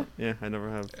 believe it or Really? not. Yeah, I never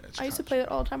have. Yeah, it's I used to trash. play it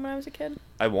all the time when I was a kid.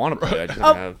 I want to play it. I just Oh.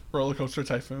 never have. Roller Coaster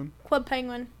Typhoon. Club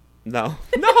Penguin. No.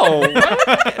 No.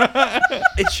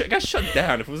 It got shut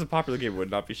down. If it was a popular game, it would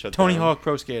not be shut Tony down. Hawk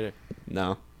Pro Skater.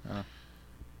 No.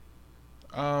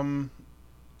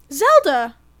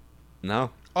 Zelda.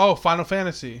 No. Oh, Final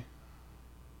Fantasy.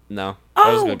 No. That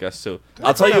was a Oh. good guess too.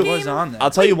 That's I'll tell a you. game. was on there.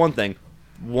 I'll tell you one thing.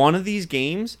 One of these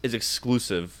games is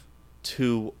exclusive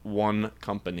to one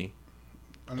company.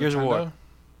 On Gears of Nintendo? War.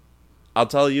 I'll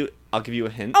tell you. I'll give you a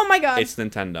hint. Oh my god. It's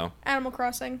Nintendo. Animal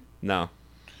Crossing. No.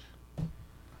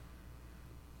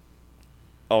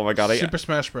 Oh my god! Super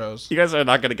Smash Bros. You guys are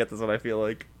not gonna get this one. I feel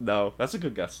like no. That's a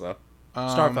good guess though.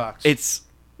 Star Fox. It's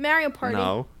Mario Party.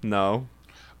 no.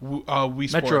 Wii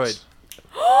Sports. Metroid.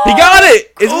 He got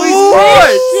it. It's Wii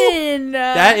Sports. Question.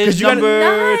 That is 'Cause you gotta-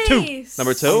 number two. Nice.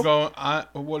 Number I'm two. going.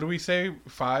 What do we say?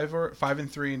 5 and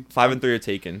 3. 5 and 3 are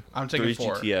taken. I'm taking 3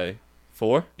 4. GTA.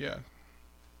 4. Yeah.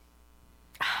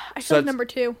 I So feel like that's- number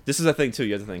 2. This is a thing too.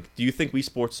 You have to think. Do you think Wii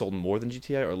Sports sold more than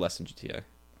GTA or less than GTA?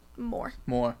 More.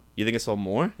 More. You think it sold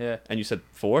more? Yeah. And you said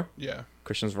 4. Yeah.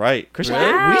 Christian's right. Christian,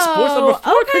 Wow. Wii Sports number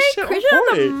 4. Okay, Christian, Christian on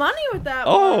had the point. money with that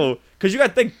one. Oh, because you got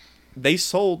to think. They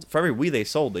sold for every Wii they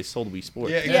sold Wii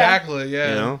Sports. Yeah. Exactly. Yeah.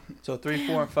 You know. So 3,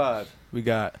 4, and 5. We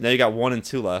got. Now you got 1 and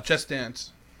 2 left. Just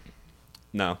Dance.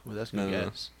 No. Well, that's No, good no, no.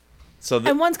 guess. So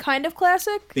And one's kind of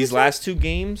classic. these last 2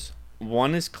 games,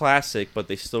 one is classic, but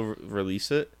they still release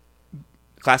it.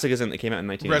 Classic isn't. It came out in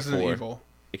 1984. Resident Evil.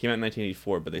 It came out in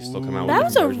 1984, but they still come out. Ooh. with That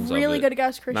was a different versions of really it. good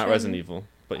guess, Christian. Not Resident Evil,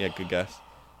 but yeah, good guess.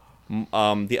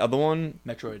 The other one,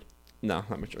 Metroid. no,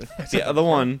 not Metroid. The other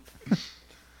one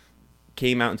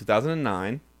came out in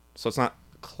 2009, so it's not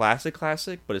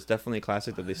classic, but it's definitely a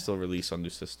classic that they still release on new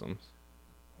systems.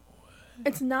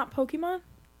 It's not Pokemon.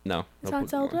 No, It's no not Pokemon.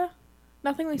 Zelda.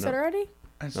 Nothing we said No. already.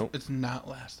 It's, Nope. it's not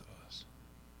Last of Us.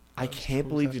 I can't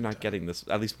believe you're not getting this.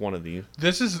 At least one of these.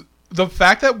 This is the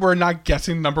fact that we're not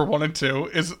guessing number 1 and 2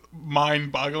 is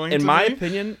mind-boggling. In to my me.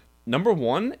 opinion, number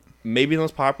 1 may be the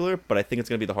most popular, but I think it's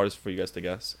gonna be the hardest for you guys to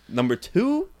guess. Number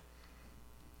 2,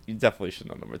 you definitely should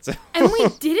know number 2. And we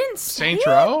didn't say Saints it?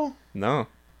 Row. No,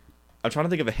 I'm trying to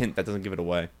think of a hint that doesn't give it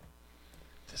away.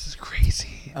 This is crazy.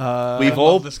 We've I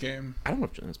all- love this game. I don't know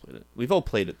if Jen has played it. We've all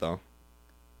played it though.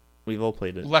 We've all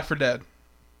played it. Left 4 Dead.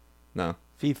 No,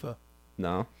 FIFA.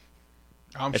 no.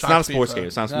 I'm It's shocked not a sports FIFA. game.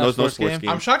 It's not It's not no a sports sports game? game.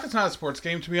 I'm shocked it's not a sports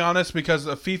game, to be honest, because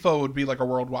a FIFA would be like a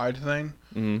worldwide thing.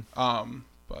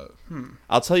 But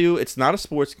I'll tell you, it's not a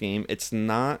sports game. It's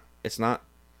not a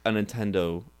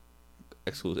Nintendo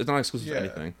exclusive. It's not exclusive to Yeah.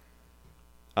 anything.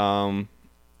 damn.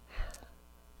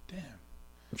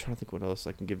 I'm trying to think what else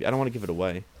I can give you. I don't want to give it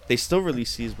away. They still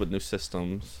release these with new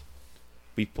systems.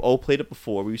 We all played it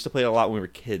before. We used to play it a lot when we were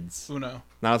kids. Uno.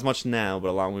 Not as much now, but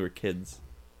a lot when we were kids.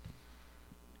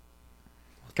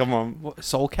 Come on. What,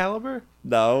 Soul Calibur?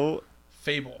 No.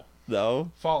 Fable.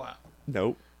 No. Fallout.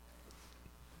 Nope.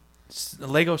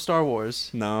 Lego Star Wars.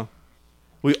 No.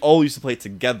 We all used to play it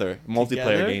together. Multiplayer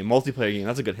Together? game. Multiplayer game.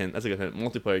 That's a good hint.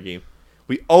 Multiplayer game.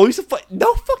 We all used to play.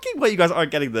 No fucking way. You guys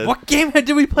aren't getting this. What game did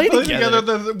we play Play together?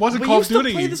 together. It wasn't We Call of used to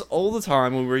Duty. play this all the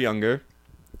time when we were younger.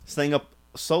 Staying up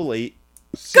so late.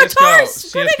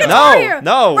 Guitars! We're making CSGO. Guitar Hero.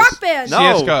 No. Rock band. No.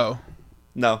 CSGO.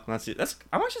 No, not C. That's.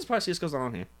 I'm actually surprised CS:GO's not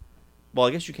on here. Well,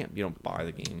 I guess you can't. You don't buy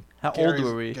the game. How old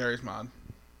were we? Gary's mod.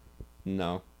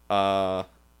 No. All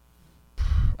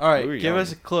We right, were give young.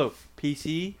 us a clue.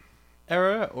 PC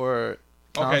era or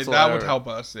Okay, console that would era? help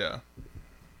us. Yeah.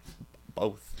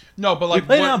 Both. No, but like we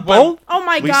played it when- on when- both. Oh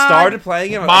my We god. started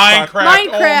playing it on Minecraft. Xbox. Minecraft.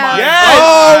 Oh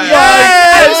my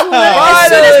Yes! God. Oh my As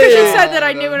soon as Christian Finally! said that,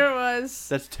 I knew what it was.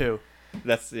 That's 2.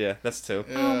 That's two.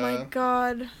 Oh my Yeah.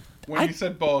 god. When you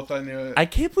said both, I knew it. I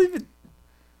can't believe it.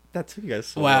 That's who you guys.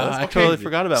 saw. Wow, That's I okay. totally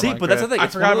forgot about See, Minecraft. but that's the thing. I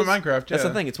It's forgot one of about those- Minecraft. That's yeah.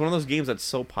 the thing. It's one of those games that's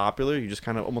so popular, you just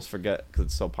kind of almost forget because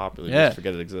it's so popular. You Yeah. just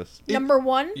forget it exists. Number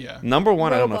one. Yeah. Number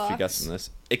one, I don't know if Roblox. you guessed in this.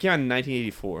 It came out in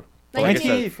 1984. But like I said,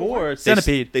 1984. they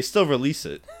Centipede. They still release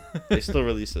it. They still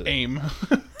release it. AIM.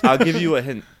 I'll give you a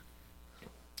hint.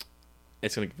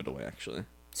 It's gonna give it away, actually.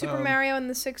 Super Mario and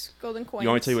the 6 golden coins. You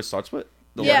want me to tell you what it starts with?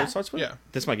 The Yeah. letter it starts with? Yeah.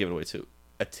 This might give it away too.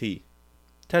 A T.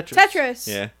 Tetris. Tetris.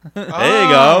 Yeah. There you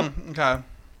go. Okay.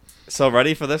 So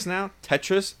ready for this now?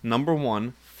 Tetris, number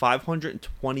 1,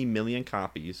 520 million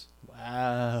copies.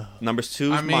 Wow. Numbers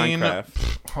 2 is I mean,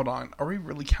 Minecraft. Hold on. Are we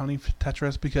really counting for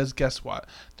Tetris? Because guess what?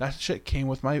 That shit came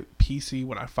with my PC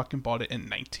when I fucking bought it in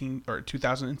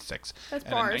 2006. That's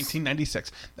And in bars.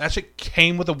 1996. That shit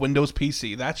came with a Windows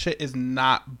PC. That shit is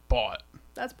not bought.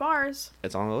 That's bars.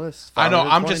 It's on the list. I know.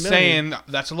 I'm 520 just million. saying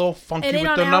that's a little funky It ain't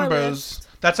with on the our numbers. list.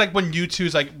 That's like when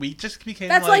U2's like, we just became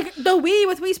That's like the Wii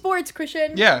with Wii Sports,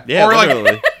 Christian. yeah. Yeah, or like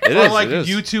literally. It or is, like it is.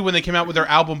 U2 when they came out with their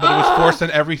album, but it was forced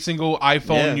on every single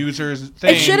iPhone Yeah. user's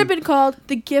thing. It should have been called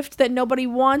the gift that nobody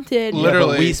wanted. Lit-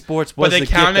 Literally. Wii Sports was But they the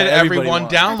gift counted that everybody everyone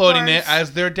wanted. downloading it Of course.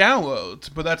 as their downloads.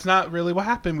 But that's not really what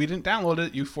happened. We didn't download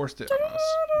it. You forced it on us.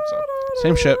 So,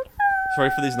 same shit.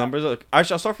 Sorry for these numbers. Look,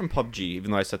 Actually, I'll start from PUBG,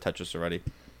 even though I said Tetris already.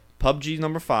 PUBG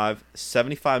number 5,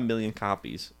 75 million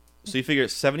copies. So you figure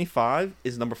 75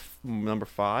 is number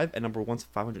 5, and number 1's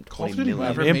Call of 520 Duty million.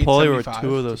 never Me and made Paulie were 75.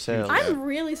 2 of those sales. I'm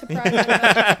really surprised. by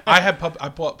that. I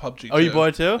bought PUBG. Oh, you too. bought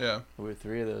it too? Yeah. We were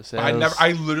 3 of those But I sales.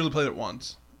 I literally played it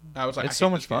once. I was like, It's I so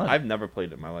hate much this game. fun. I've never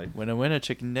played it in my life. Winner, winner,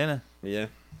 chicken dinner. Yeah.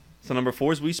 So number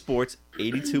 4 is Wii Sports,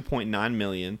 82.9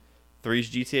 million. 3 is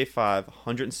GTA 5,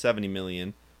 170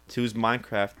 million. 2 is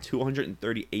Minecraft,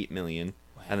 238 million.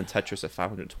 And then Tetris at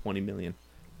 520 million.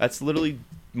 That's literally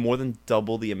more than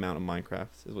double the amount of Minecraft.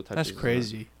 Is what Tetris That's is at.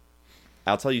 crazy.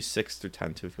 I'll tell you 6 through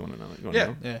 10 too if you want to know. You wanna Yeah.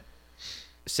 know? Yeah.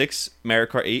 6, Mario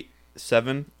Kart 8.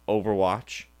 7,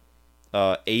 Overwatch.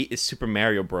 8 is Super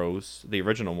Mario Bros. The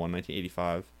original one,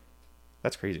 1985.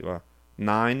 That's crazy. Wow.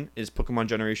 9 is Pokemon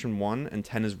Generation 1, and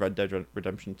 10 is Red Dead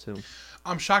Redemption 2.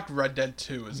 I'm shocked Red Dead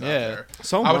 2 is out Yeah. there.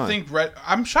 So I would think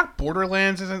I'm shocked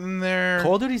Borderlands isn't in there.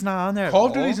 Call of Duty's not on there. at Call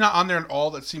of all? Duty's not on there at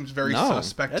all. That seems very No,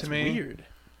 suspect That's to me. weird.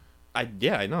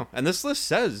 Yeah, I know. And this list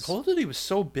says Call of Duty was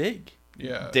so big.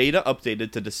 Yeah. data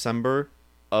updated to December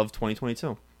of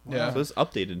 2022. Yeah. So it's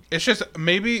updated. It's just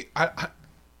maybe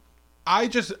I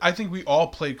think we all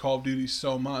played Call of Duty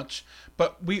so much,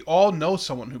 but we all know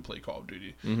someone who played Call of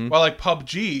Duty. Mhm. While like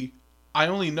PUBG, I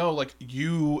only know like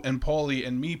you and Paulie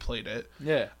and me played it.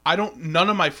 Yeah. None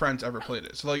of my friends ever played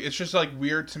it. So like it's just like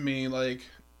weird to me, like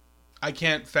I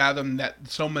can't fathom that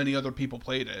so many other people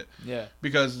played it Yeah.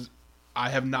 because I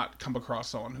have not come across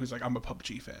someone who's like I'm a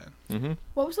PUBG fan. Mm-hmm.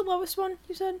 What was the lowest one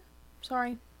you said?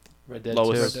 Sorry. Red Dead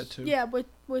Lowest. 2. Red Dead 2. Yeah, with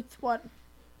what?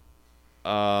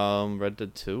 Red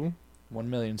Dead 2. 1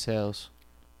 million sales.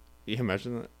 You can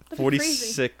imagine that. That'd be crazy.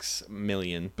 46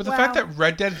 million. But the Wow. fact that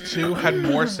Red Dead 2 had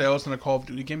more sales than a Call of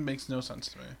Duty game makes no sense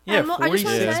to me. Yeah, Animal- I just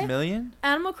wanna 46 say- million?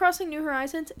 Animal Crossing New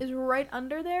Horizons is right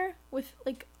under there with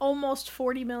like almost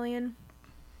 40 million.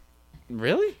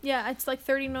 Really? Yeah, it's like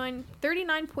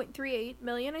 39.38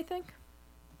 million, I think.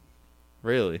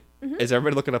 Really? Mhm. Is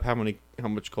everybody looking up how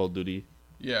much Call of Duty?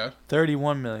 Yeah,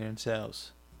 31 million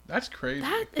sales. that's crazy.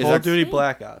 That Is Call that of Duty insane.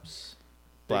 Black Ops.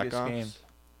 Black Biggest Ops? game.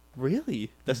 Really?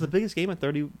 That's the biggest game at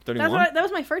 31? That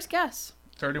was my first guess.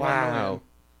 31 Wow. million.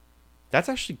 That's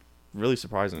actually really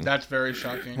surprising. That's very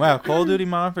shocking. Wow, Call of Duty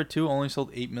Modern Warfare 2 only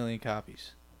sold 8 million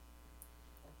copies.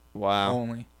 Wow.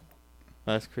 Only.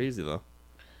 That's crazy, though.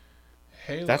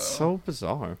 Halo. That's so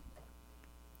bizarre.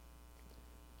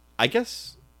 I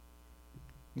guess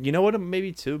You know what?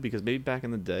 Maybe too, because maybe back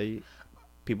in the day,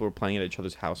 people were playing at each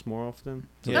other's house more often.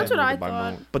 Yeah. they That's what had I to buy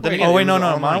thought. more. But then Wait, again, Oh wait, it no, was an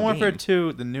no, online Modern Warfare game.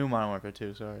 2, the new Modern Warfare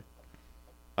 2. Sorry.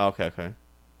 Oh, okay.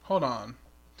 Hold on.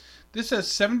 This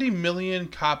says 70 million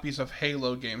copies of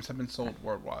Halo games have been sold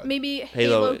worldwide. Maybe Halo,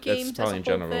 Halo that's games as probably a in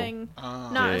whole general. thing, Uh,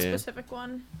 not Yeah, a yeah. specific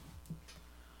one.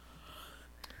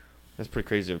 That's pretty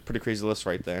crazy. Pretty crazy list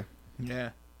right there. Yeah.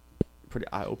 Pretty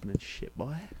eye-opening shit,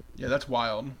 boy. yeah, that's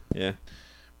wild. Yeah.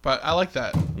 But I like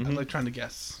that. I Mhm. like trying to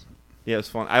guess. Yeah, it was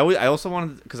fun. I also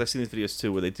wanted, because I've seen these videos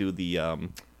too, where they do the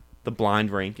blind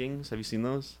rankings. Have you seen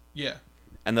those? Yeah.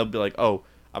 And they'll be like, "Oh,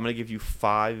 I'm gonna give you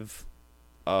 5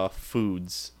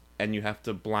 foods, and you have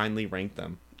to blindly rank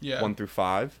them, Yeah. 1 through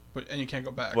 5. And you can't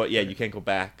go back. But yeah, you can't go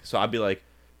back. So I'd be like,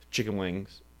 chicken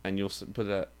wings, and you'll put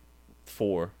it at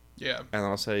 4, Yeah. and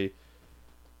I'll say,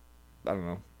 I don't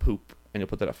know, poop, and you'll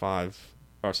put that at 5,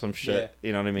 or some shit.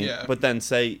 You know what I mean? Yeah. But then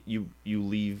say you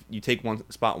take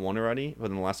spot 1 already, but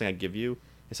then the last thing I give you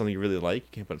is something you really like. You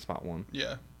can't put it at spot 1.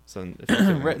 Yeah. So then if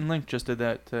you Rhett and Link just did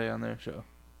that today on their show.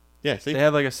 yeah, see, They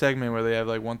have like a segment where they have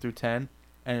like 1 through 10,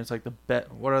 and it's like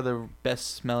what are the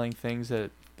best smelling things that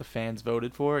the fans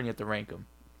voted for, and you have to rank them.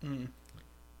 Mm.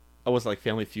 oh, was it like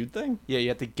Family Feud thing? Yeah, you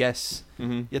have to guess.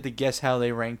 Mm-hmm. You have to guess how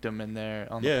they ranked them on Yeah.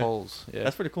 the polls. Yeah.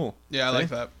 That's pretty cool. Yeah, I See? like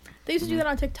that. They used to do Mhm. that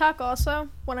on TikTok also.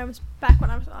 When I was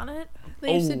on it,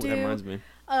 they used to that do reminds me.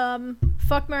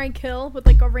 fuck, marry, kill with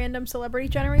like a random celebrity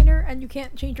generator, and you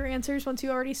can't change your answers once you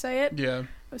already say it. Yeah. It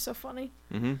was so funny.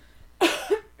 Mm-hmm.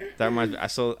 That reminds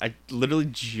me. I literally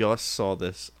just saw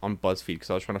this on BuzzFeed because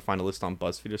I was trying to find a list on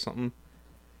BuzzFeed or something.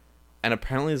 And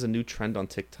apparently, there's a new trend on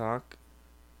TikTok,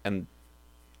 and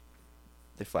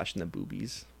they're flashing the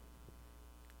boobies.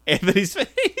 Anthony's face.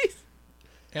 It's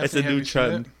a Anthony, have new you seen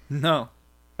trend. it? No,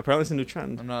 Apparently, it's a new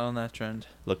trend. I'm not on that trend.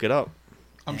 Look it up.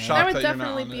 I'm Yeah. shocked That would that you're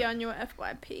definitely not on be it. on your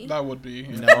FYP. That would be.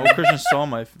 Yeah. No, Christian saw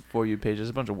my For You page. There's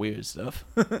a bunch of weird stuff.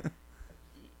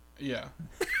 Yeah.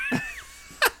 Do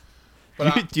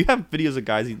But you, do you have videos of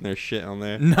guys eating their shit on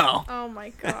there? No. Oh my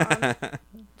god.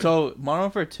 So Modern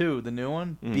Warfare 2, the new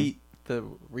one, Mhm. beat the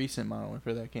recent Modern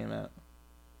Warfare that came out.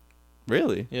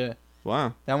 Really? Yeah.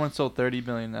 Wow. That one sold 30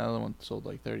 million. The other one sold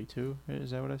like 32. Is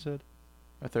that what I said?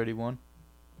 Or 31?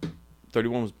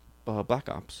 31 was Black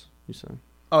Ops. You said.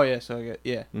 Oh yeah. So I guess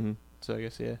Mm-hmm. So I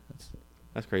guess yeah. That's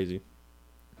That's crazy.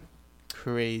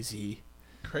 crazy.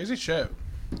 crazy shit.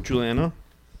 Juliana,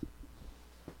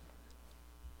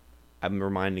 I'm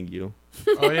reminding you.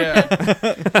 Oh yeah.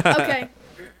 Okay.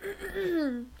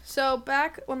 So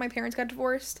back when my parents got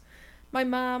divorced, my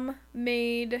mom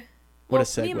made. What Well,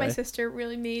 a me and my segue. sister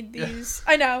really made Yeah. these.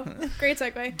 I know, great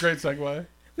segue. Great segue.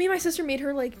 Me and my sister made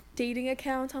her like dating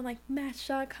account on like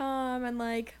Match.com and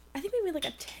like I think we made like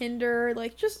a Tinder,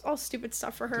 like just all stupid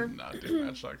stuff for her. Did not do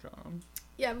Match.com.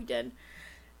 Yeah, we did.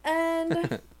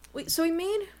 And we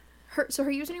made her. So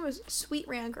her username was Sweet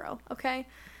Ran Girl. Okay,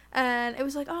 and it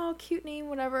was like, oh, cute name,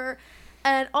 whatever.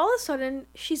 And all of a sudden,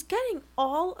 she's getting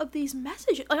all of these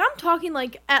messages. Like I'm talking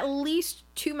like at least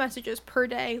 2 messages per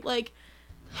day. Like,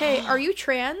 hey, are you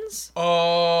trans?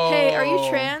 Oh. Hey, are you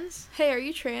trans? Hey, are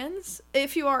you trans?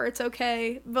 If you are, it's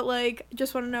okay. But like,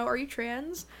 just want to know, are you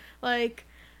trans? Like,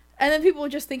 and then people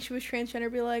would just think she was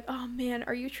transgender, be like, oh man,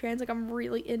 are you trans? Like, I'm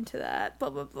really into that. Blah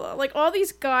blah blah. Like all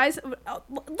these guys,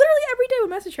 literally every day would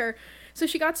message her. So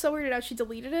she got so weirded out, she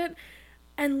deleted it.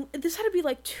 And this had to be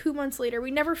like 2 months later.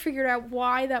 We never figured out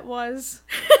why that was.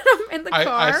 I'm in the car.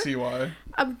 I see why.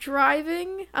 I'm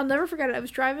driving. I'll never forget it. I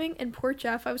was driving in Port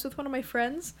Jeff. I was with one of my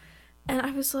friends, and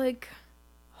I was like,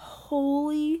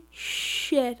 "Holy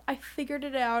shit!" I figured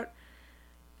it out.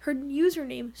 Her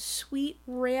username, Sweet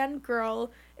Ran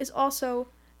Girl, is also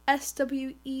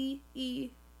SWEET,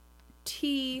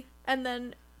 and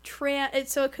then tran.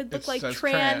 So it could look It like says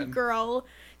Tran tran. Girl,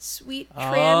 Sweet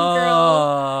Tran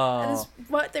Girl. And Oh. this is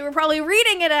what they were probably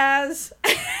reading it as,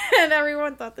 and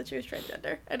everyone thought that she was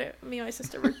transgender. And me and my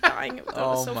sister were dying. It was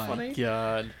Oh so my funny.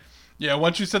 god. Yeah,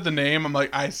 once you said the name, I'm like,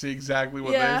 I see exactly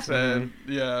what Yeah. they said.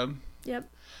 Yeah. Yep.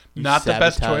 You Not the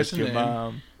best sabotaged choice in your name.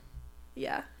 mom.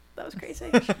 Yeah, that was crazy.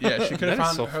 Yeah, she could That have is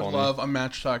found so her funny. love on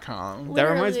Match.com. That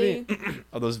reminds me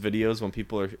of those videos when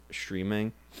people are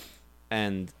streaming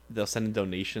and they'll send in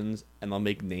donations and they'll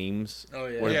make names. Oh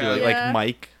yeah. Where it'd Yeah. be like, Yeah.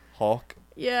 Mike Hawk.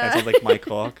 Yeah. And so like Mike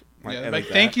Hawk. Yeah, and like,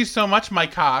 that. thank you so much, my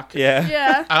cock. Yeah.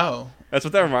 Yeah. Oh. That's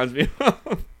what that reminds me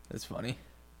of. That's funny.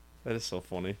 That is so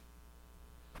funny.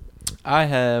 I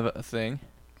have a thing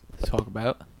to talk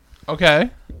about. Okay.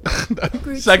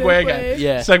 Great Segue again.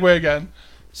 Yeah. Segue again.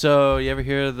 So you ever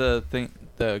hear of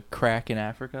the crack in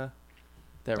Africa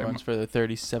that There runs mu- for the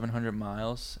 3,700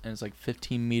 miles and it's like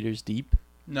 15 meters deep?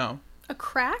 No. A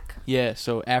crack? Yeah.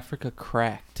 So Africa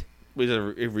cracked. Was it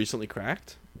recently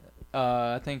cracked?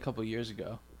 I think a couple years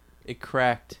ago, it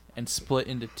cracked and split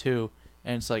into two,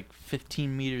 and it's like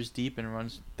 15 meters deep and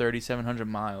runs 3,700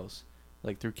 miles,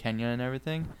 like through Kenya and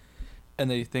everything. And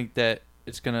they think that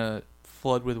it's gonna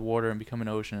flood with water and become an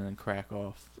ocean and then crack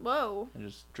off Whoa. and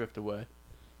just drift away.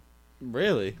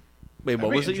 Really? Wait, what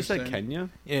That'd be was it you said? interesting. Kenya?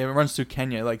 Yeah, it runs through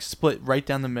Kenya, like split right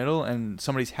down the middle, and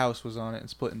somebody's house was on it and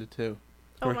split into two.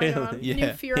 Oh my god. Yeah.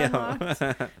 New fear unlocked.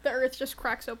 Yeah. The earth just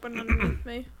cracks open underneath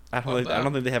me. I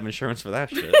don't think they have insurance for that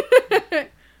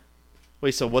shit.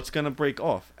 Wait, so what's gonna break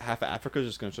off? Half of Africa's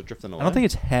just gonna start drifting away? I don't think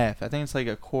it's half. I think it's like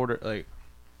a quarter, like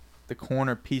the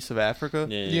corner piece of Africa.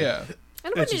 Yeah. I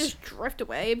don't want It's to just- just drift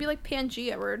away. It'd be like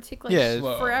Pangea, where it'd take like Yeah,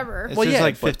 Slow. forever. It's Well, just yeah,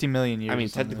 like but- 50 million years. I mean, or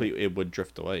something. technically, it would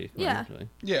drift away. Yeah. eventually.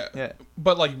 Yeah. Yeah.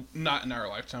 But like not in our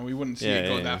lifetime. We wouldn't see Yeah, it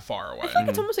go yeah, that yeah. far away. I feel like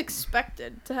it's Mhm. almost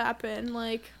expected to happen.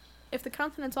 Like, if the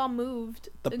continents all moved,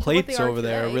 The into what they plates are over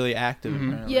there are today. really active. Mhm.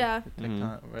 Apparently. Yeah.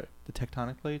 The, right? The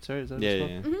tectonic plates, right? Is that what Yeah, it's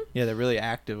yeah. called? yeah. Mhm. Yeah, they're really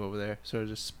active over there, so it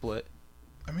just split.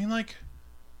 I mean, like,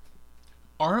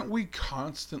 aren't we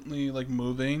constantly like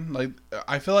moving? Like,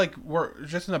 I feel like we're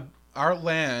just in our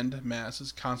land mass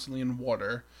is constantly in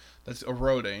water that's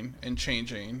eroding and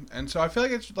changing, and so I feel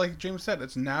like it's like James said,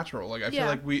 it's natural. Like, I feel Yeah.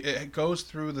 like it goes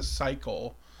through the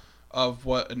cycle of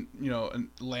what a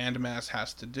land mass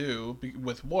has to do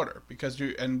with water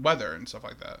and weather and stuff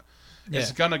like that. It's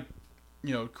Yeah.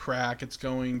 gonna crack, it's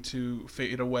going to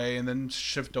fade away and then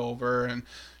shift over, and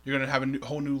you're going to have a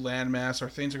whole new landmass, or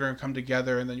things are going to come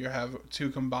together and then you have two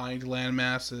combined land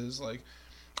masses. Like,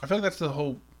 I feel like that's the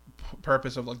whole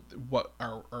purpose of like what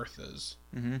our Earth is.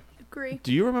 Mm-hmm. Agree.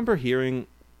 Do you remember hearing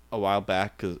a while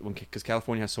back, because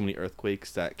California has so many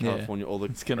earthquakes that Yeah. California, all the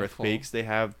It's gonna earthquakes they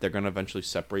have, they're going to eventually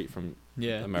separate from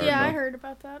Yeah. America Yeah, I heard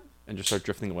about that. and just start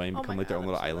drifting away and Oh become my like their God, own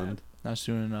little I'm so island. Not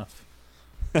soon enough.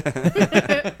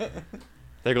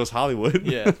 There goes Hollywood.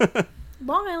 Yeah.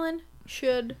 Long Island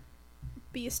should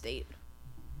be a state.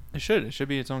 It should. It should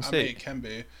be its own I mean, it state. can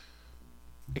be.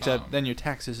 Except then your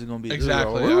taxes are going to be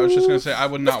Exactly. I was just going to say, I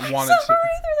would not want it to.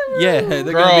 Yeah, they're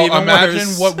Girl, going to be even imagine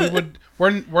worse. what we would.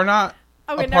 We're not.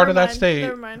 Okay, A part of that never mind, state.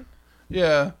 Never mind.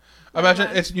 Yeah. Never Imagine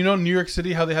mind. it's New York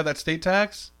City, how they have that state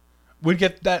tax. We'd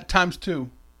get that times 2.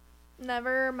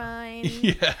 Never mind.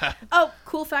 Yeah. Oh,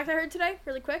 cool fact I heard today,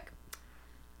 really quick.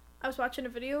 I was watching a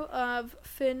video of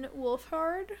Finn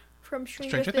Wolfhard from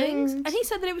Stranger Things, and he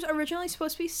said that it was originally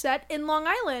supposed to be set in Long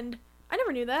Island. I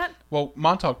never knew that. Well,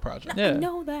 Montauk Project. Yeah. I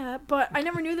know that, but I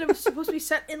never knew that it was supposed to be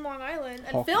set in Long Island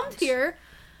and filmed Hawkins. here.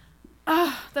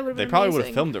 Ah, that would have They been probably would have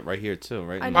amazing. filmed it right here too,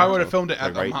 right? I in know. I would have Montauk. filmed it at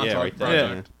Like, the right, Montauk right there.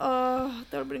 Project. Oh,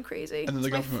 that would have been crazy. And then It's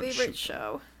the my government favorite shoot-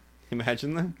 show.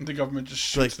 Imagine that. The government just It's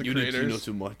shoots like, the you know creators.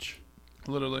 too much.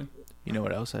 Literally. You know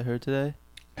what else I heard today?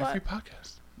 Every What?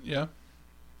 podcast. Yeah.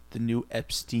 The new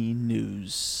Epstein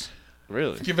news.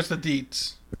 Really? Give us the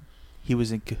deets. He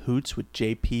was in cahoots with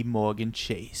J.P. Morgan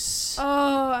Chase.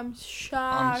 Oh, I'm I'm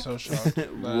shocked. so shocked. That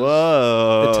is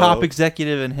Whoa. The top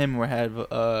executive and him were had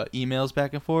emails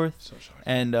back and forth, So shocked.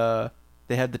 and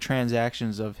they had the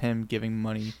transactions of him giving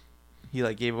money. He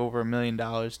like gave over $1 million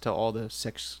to all the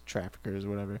sex traffickers or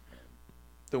whatever.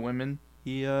 The women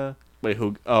he Wait,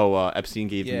 who? Oh, Epstein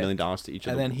gave Yeah. $1 million to each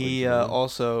of and them. then he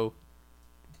also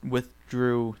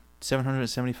withdrew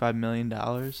 $775 million,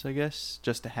 I guess,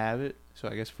 just to have it. So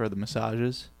I guess for the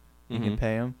massages, you can Mhm.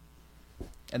 pay him.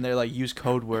 And they're like use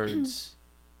code words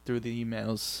through the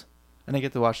emails. And I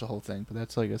get to watch the whole thing, but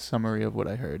that's like a summary of what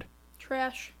I heard.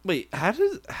 Trash. Wait, how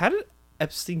did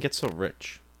Epstein get so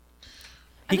rich?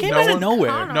 I He think came he out was of a nowhere.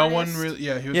 con No one artist. really.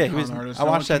 Yeah, he was Yeah, a he con was. artist. I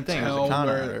No watched one that can thing. It was tell a con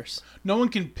where- artist. No one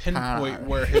can pinpoint Con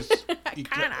where his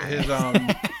Con his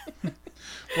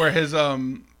where his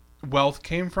wealth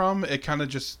came from. It kind of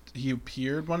just he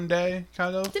appeared one day,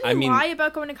 kind of. Didn't I he mean- lie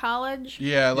about going to college?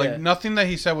 Yeah, like Yeah. nothing that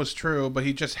he said was true, but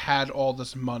he just had all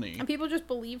this money. And people just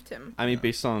believed him. I mean,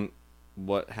 based on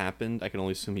what happened, I can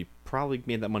only assume he probably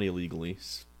made that money illegally.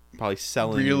 Probably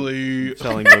selling Really,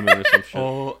 selling women or some shit.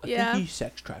 Oh, I Yeah. think he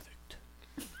sex trafficked.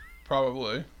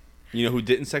 probably. You know who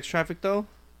didn't sex traffic though?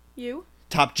 You?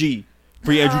 Top G.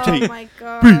 Free Andrew Oh Tate. my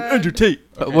god. Free Andrew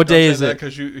Tate. But what day is it?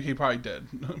 Because he probably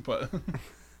did, but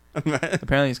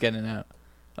Apparently he's getting it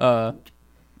out.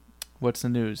 What's the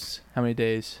news? How many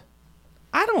days?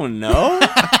 I don't know.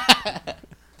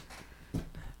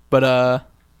 But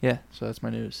yeah, so that's my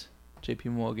news. J.P.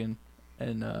 Morgan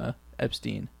and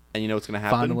Epstein And you know what's gonna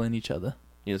happen? fondling each other.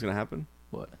 You know what's gonna happen?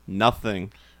 What?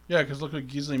 Nothing. yeah, because look at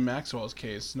Ghislaine Maxwell's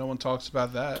case. No one talks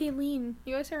about that Kayleen.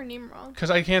 You guys say her name wrong. because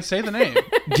I can't say the name.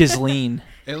 Ghislaine.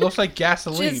 It looks like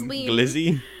gasoline. Ghislaine.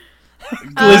 Glizzy.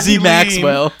 Glizzy Lean.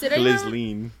 Maxwell.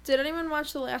 Glizleen. Did anyone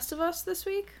watch The Last of Us this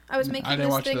week? I was making I didn't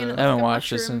this watch thing the- and I haven't fucking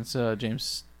watched it mushroom. since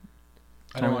James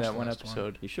I told didn't me watch that the one last one.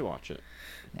 episode. You should watch it.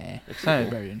 Nah, it's not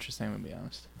very interesting to be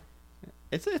honest.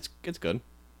 It's good.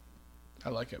 I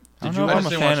like it. I don't Did know you if I I'm just a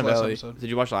didn't fan watch of the last Ellie. episode. Did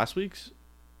you watch last week's?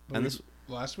 The And week- this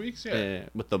last week's, yeah.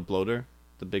 With the bloater,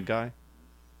 the big guy,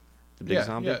 the big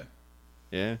zombie. Yeah.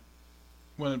 Yeah.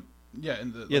 When in the Yeah,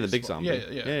 like, the big small- zombie.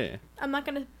 Yeah. I'm not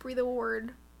gonna breathe a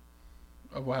word.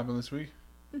 What happened this week?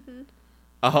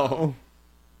 Oh.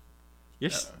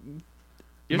 You're. Yeah. s- Am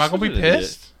you're I gonna be such an idiot.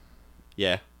 pissed?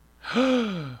 Yeah.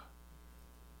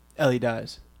 Ellie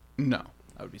dies. No,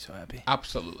 I would be so happy.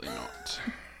 absolutely not.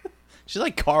 She's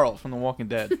like Carl from The Walking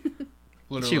Dead.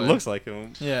 Literally. She looks like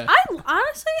him. Yeah.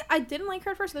 I didn't like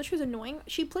her at first. I thought she was annoying.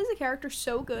 She plays the character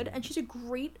so good, and she's a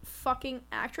great fucking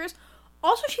actress.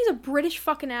 Also, she's a British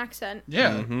fucking accent.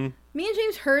 Yeah. Mm-hmm. Me and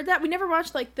James heard that. We never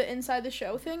watched like the inside the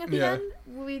show thing at the Yeah. end.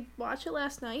 We watched it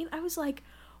last night. I was like,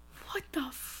 what the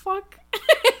fuck?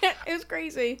 It was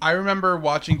crazy. I remember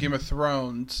watching Game of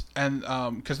Thrones, and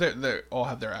because they all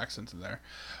have their accents in there,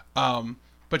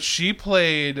 but she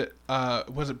played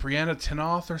was it Brianna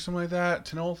Tinoth or something like that?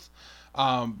 Tinoth,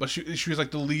 but she was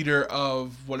like the leader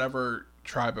of whatever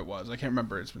tribe it was. I can't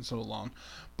remember. It's been so long.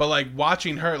 But like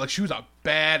watching her, like she was a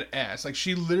badass. Like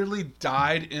she literally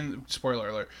died in spoiler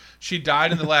alert. She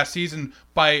died in the last season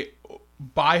by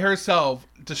herself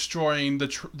destroying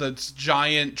the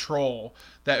giant troll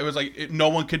that it was like no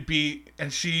one could beat,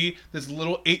 and this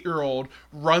little 8-year-old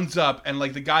runs up and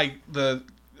like the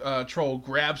troll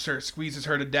grabs her, squeezes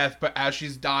her to death, but as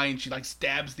she's dying she like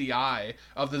stabs the eye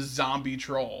of the zombie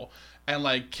troll and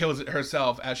like kills it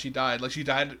herself as she died. Like she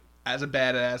died as a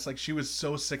badass. Like she was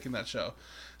so sick in that show.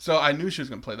 So I knew she was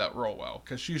gonna play that role well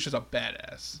because she's just a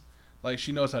badass. Like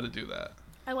she knows how to do that.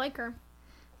 I like her.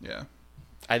 Yeah.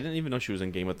 I didn't even know she was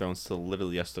in Game of Thrones till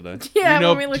literally yesterday. Yeah, you know,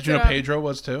 when we looked did you it know up. Pedro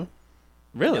was too?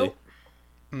 Really? Nope.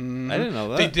 Mhm. I didn't know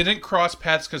that. They didn't cross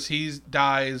paths because he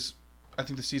dies, I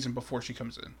think, the season before she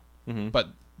comes in. Mm-hmm. But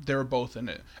they were both in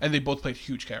it, and they both played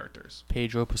huge characters.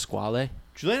 Pedro Pasquale.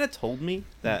 Juliana told me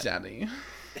that Danny.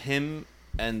 him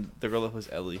and the girl that was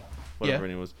Ellie, whatever Yeah. her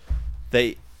name was,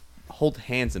 they hold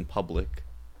hands in public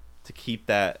to keep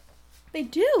that They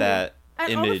do. that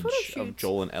At all the image photo of shoots.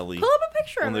 Joel and Ellie Pull up a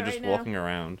picture when of they're it just right now. walking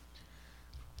around.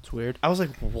 It's weird. I was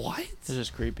like, what? It's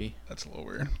just creepy. That's a little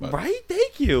weird. But Right?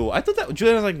 Thank you. I thought that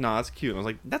Juliana was like, nah, that's cute. I was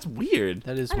like, that's weird.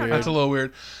 That is I don't weird. That's a little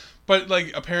weird. But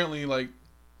like apparently like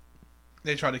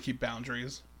they try to keep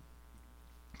boundaries.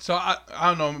 So I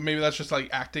don't know, maybe that's just like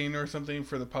acting or something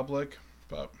for the public,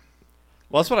 but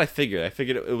Well, that's what I figured. I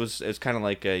figured it was kind of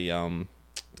like a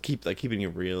keeping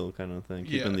it real kind of thing,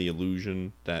 keeping Yeah. the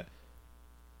illusion that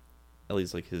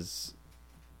Ellie's like his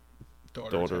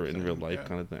daughter type in thing, real life yeah.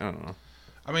 kind of thing. I don't know.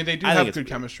 I mean, they do I think have it's good weird.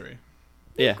 chemistry.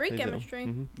 Yeah, Great they do. chemistry.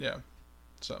 Mhm. Yeah.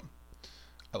 So,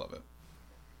 I love it.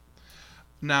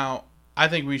 Now, I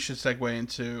think we should segue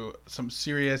into some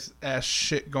serious ass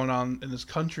shit going on in this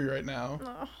country right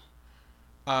now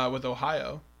Oh, with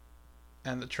Ohio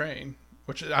and the train,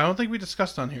 which I don't think we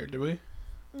discussed on here, did we?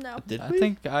 no. Did I we?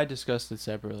 think I discussed it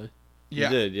separately. You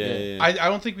did. Yeah. Yeah. yeah, yeah. I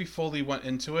don't think we fully went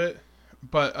into it,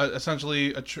 but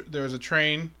essentially there was a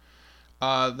train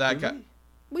that got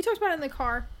We talked about it in the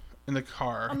car. in the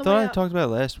car. On I the thought way I up. talked about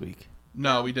it last week.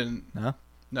 No, we didn't. No?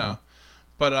 No.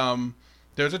 But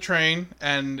there's a train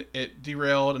and it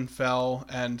derailed and fell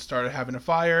and started having a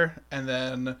fire, and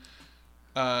then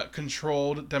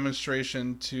controlled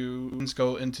demonstration to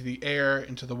go into the air,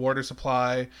 into the water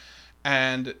supply,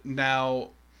 and now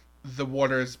the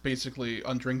water is basically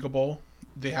undrinkable.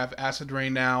 They have acid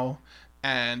rain now,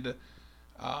 and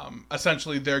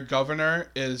essentially their governor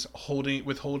is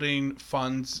withholding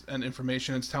funds and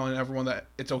information. It's telling everyone that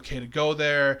it's okay to go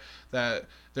there, that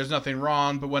there's nothing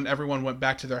wrong. But when everyone went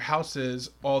back to their houses,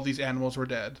 all these animals were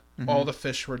dead. All the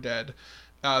fish were dead.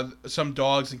 Some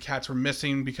dogs and cats were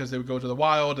missing because they would go to the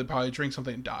wild, they'd probably drink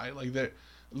something and die. Like, there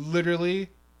literally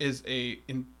is a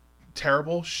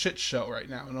terrible shit show right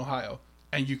now in Ohio,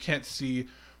 and you can't see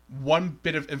one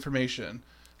bit of information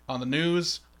on the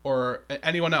news or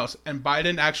anyone else. And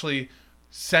Biden actually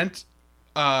sent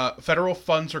federal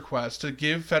funds request to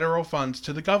give federal funds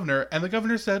to the governor, and the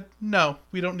governor said, no,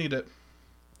 we don't need it.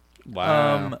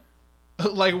 Wow.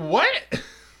 Like, what?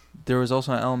 There was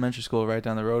also an elementary school right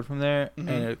down the road from there, and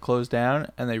it closed down,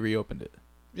 and they reopened it.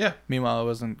 Yeah, Meanwhile, it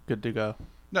wasn't good to go.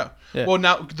 no. Yeah. Well,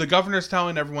 now the governor's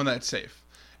telling everyone that it's safe.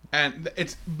 And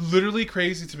it's literally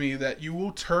crazy to me that you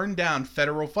will turn down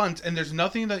federal funds, and there's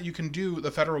nothing that you can do,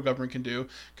 the federal government can do,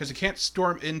 because it can't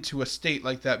storm into a state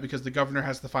like that because the governor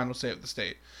has the final say of the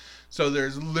state. So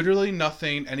there's literally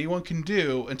nothing anyone can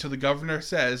do until the governor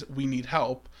says we need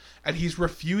help, and he's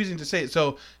refusing to say it.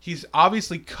 So he's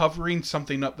obviously covering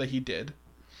something up that he did,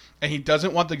 and he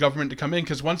doesn't want the government to come in,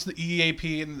 because once the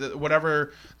EAP and the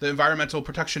Environmental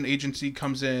Protection Agency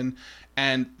comes in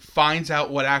and finds out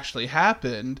what actually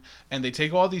happened, and they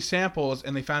take all these samples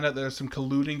and they found out there's some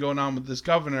colluding going on with this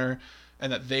governor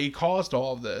and that they caused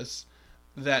all of this,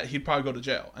 that he'd probably go to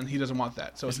jail, and he doesn't want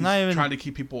that. So It's he's not even- trying to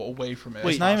keep people away from it.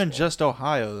 It's as not even possible. just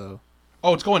Ohio though.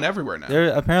 Oh, it's going everywhere now. There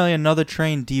apparently another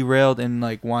train derailed in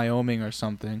like Wyoming or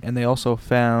something, and they also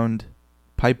found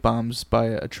pipe bombs by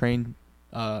a train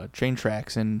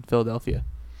tracks in Philadelphia,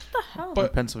 What the hell? But-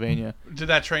 or Pennsylvania. Did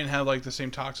that train have like the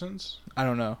same toxins? I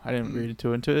don't know. I didn't read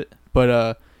into it,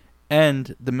 but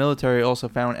and the military also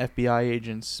found FBI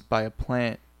agents by a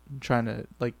plant trying to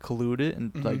like collude it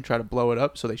and like Mhm. try to blow it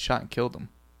up, so they shot and killed them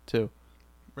too.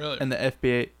 Really? And the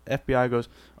FBI goes,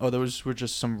 "Oh, those were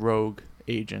just some rogue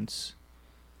agents."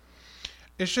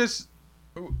 It's just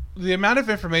the amount of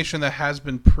information that has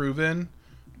been proven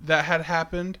that had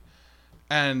happened,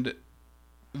 and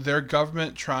their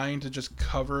government trying to just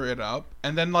cover it up,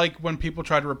 and then like when people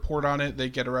try to report on it, they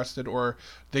get arrested or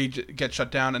they get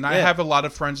shut down. And I Yeah. have a lot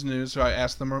of friends in the news, so I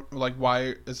asked them like,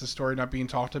 why is the story not being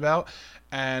talked about?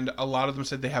 And a lot of them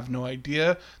said they have no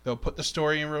idea. They'll put the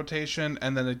story in rotation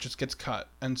and then it just gets cut,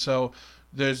 and so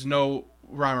there's no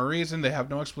rhyme or reason. They have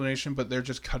no explanation, but they're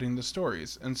just cutting the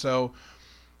stories. And so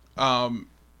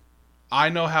I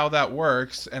know how that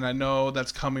works, and I know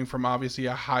that's coming from obviously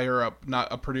a higher up, not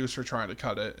a producer trying to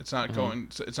cut it. It's not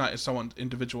it's not someone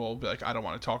individual be like, I don't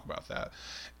want to talk about that.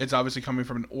 It's obviously coming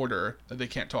from an order that they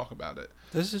can't talk about it.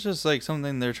 This is just like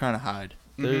something they're trying to hide.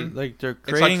 They're Mhm. like they're like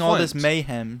creating all this Flint.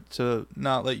 mayhem to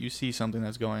not let you see something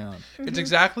that's going on. It's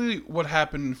exactly what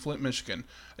happened in Flint, Michigan.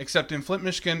 Except in Flint,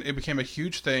 Michigan, it became a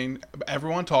huge thing.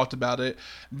 Everyone talked about it.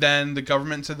 Then the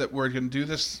government said that we're going to do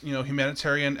this,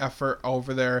 humanitarian effort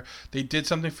over there. They did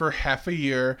something for half a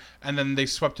year, and then they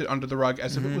swept it under the rug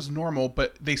as if it was normal.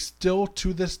 But they still,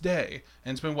 to this day,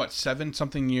 and it's been what,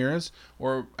 7-something years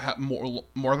or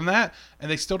more than that,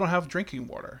 and they still don't have drinking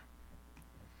water.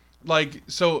 Like,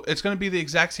 so it's going to be the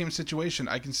exact same situation.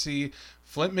 I can see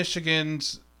Flint,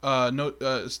 Michigan's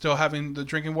still having the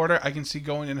drinking water. I can see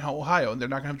going in Ohio, and they're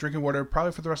not going to have drinking water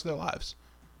probably for the rest of their lives.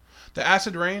 The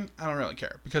acid rain, I don't really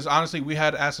care, because honestly, we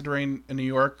had acid rain in New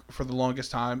York for the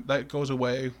longest time. That goes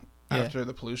away after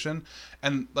the pollution,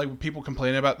 and like when people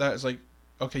complain about that, it's like,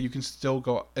 okay, you can still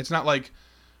go. It's not like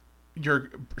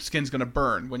your skin's going to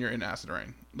burn when you're in acid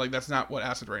rain. Like, that's not what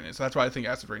acid rain is. So that's why I think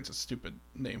acid rain's a stupid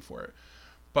name for it.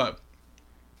 But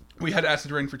we had acid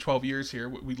rain for 12 years here.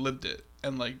 We lived it,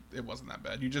 and like it wasn't that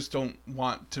bad. You just don't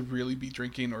want to really be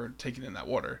drinking or taking in that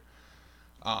water.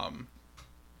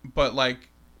 But like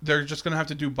they're just gonna have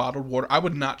to do bottled water. I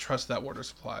would not trust that water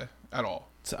supply at all.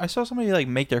 So I saw somebody like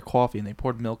make their coffee and they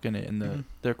poured milk in it, and Mm-hmm.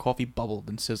 their coffee bubbled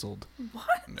and sizzled What?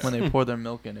 when they poured their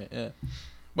milk in it. Yeah.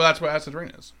 Well, that's what acid rain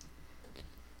is.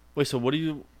 Wait, so what do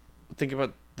you think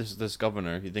about this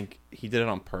governor? You think he did it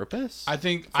on purpose? I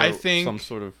think For some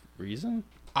sort of reason?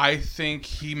 I think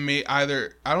he may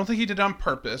either. I don't think he did it on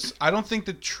purpose. I don't think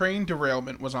the train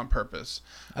derailment was on purpose.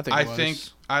 I think. It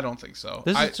was. I don't think so.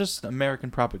 This is just American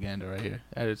propaganda right here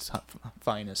at its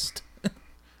finest.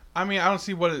 I mean, I don't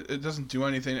see what it doesn't do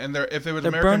anything. And if it was They're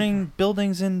American, burning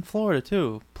buildings in Florida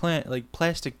too.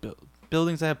 Plastic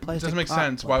buildings that have it plastic. doesn't make pot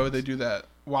sense. Why would they plants. do that?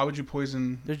 Why would you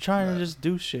poison? They're trying that? to just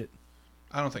do shit.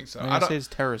 I don't think so. They're I gonna don't. say it's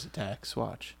terrorist attacks.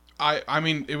 Watch. I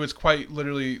mean, it was quite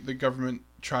literally the government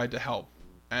tried to help,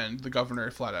 and the governor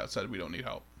flat out said we don't need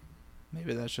help.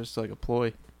 Maybe that's just like a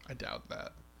ploy. I doubt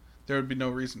that. There would be no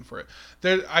reason for it.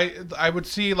 I would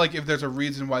see like if there's a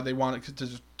reason why they want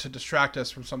it to distract us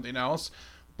from something else,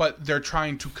 but they're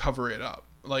trying to cover it up.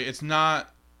 Like it's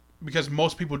not because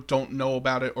most people don't know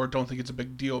about it or don't think it's a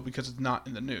big deal because it's not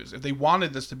in the news. If they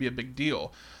wanted this to be a big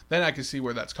deal, then I can see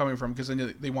where that's coming from because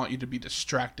then they want you to be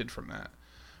distracted from that.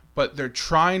 But they're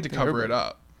trying to cover it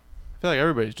up. I feel like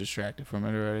everybody's distracted from it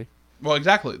already. Well,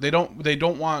 exactly. They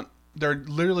don't want. They're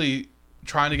literally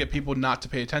trying to get people not to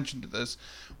pay attention to this,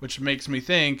 which makes me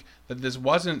think that this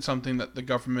wasn't something that the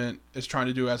government is trying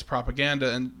to do as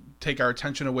propaganda and take our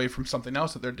attention away from something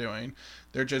else that they're doing.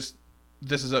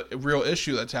 This is a real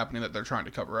issue that's happening that they're trying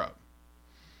to cover up.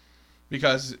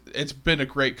 Because it's been a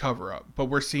great cover up, but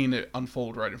we're seeing it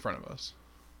unfold right in front of us.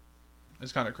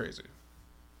 It's kind of crazy.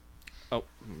 Oh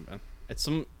man,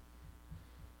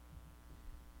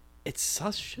 it's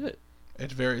sus shit.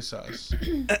 It's very sus.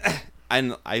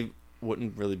 And I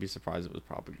wouldn't really be surprised if it was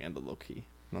propaganda, low key.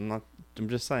 I'm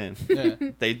just saying. Yeah.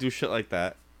 They do shit like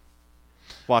that.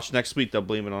 Watch next week. They're gonna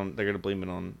blame it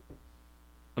on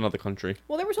another country.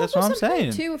 Well, there was That's also what I'm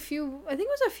something saying. too. I think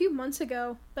it was a few months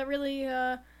ago that really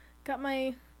got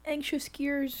my anxious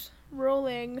gears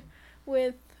rolling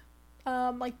with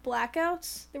like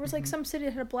blackouts. There was like some city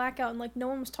that had a blackout and like no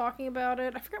one was talking about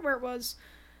it. I forget where it was.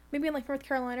 Maybe in like North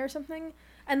Carolina or something.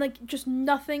 And like just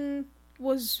nothing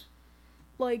was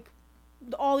like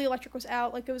all the electric was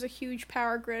out. Like it was a huge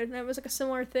power grid, and it was like a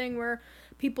similar thing where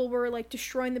people were like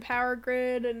destroying the power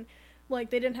grid and like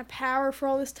they didn't have power for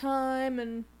all this time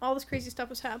and all this crazy stuff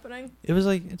was happening.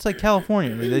 It's like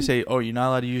California. Where they say, oh, you're not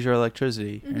allowed to use your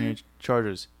electricity and your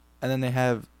chargers, and then they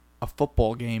have a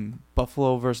football game,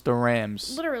 Buffalo versus the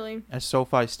Rams, Literally. at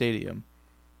SoFi Stadium.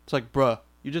 It's like, bruh,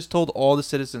 you just told all the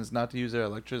citizens not to use their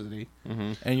electricity,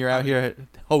 and you're out here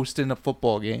hosting a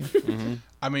football game.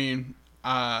 I mean,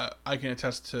 I can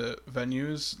attest to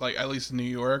venues, like at least in New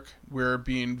York, we're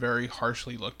being very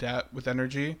harshly looked at with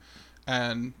energy.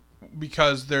 And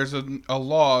because there's a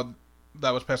law that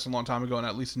was passed a long time ago, and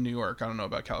at least in New York, I don't know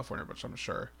about California, but I'm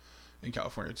sure in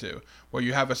California too, where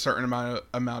you have a certain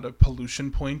amount of pollution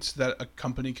points that a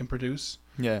company can produce.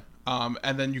 Yeah.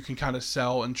 And then you can kind of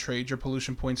sell and trade your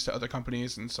pollution points to other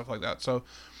companies and stuff like that. So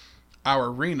our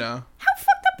arena, How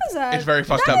fucked up is that? it's very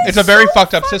fucked That up. is It's a very so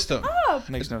fucked up system. up.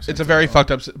 Makes no sense. It's a very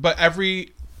fucked up. But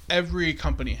every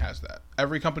company has that.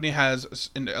 Every company has,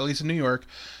 at least in New York,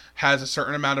 has a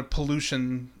certain amount of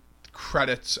pollution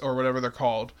credits or whatever they're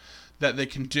called that they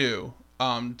can do.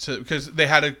 Because they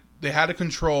had to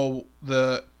control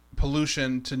the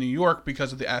pollution to New York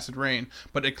because of the acid rain,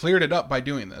 but it cleared it up by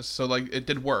doing this. So like it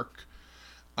did work.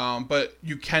 But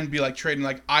you can be like trading,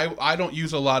 like I don't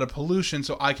use a lot of pollution,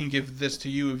 so I can give this to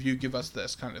you if you give us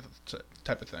this kind of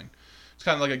type of thing. It's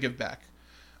kind of like a give back.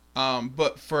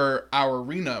 But for our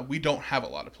arena, we don't have a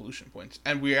lot of pollution points,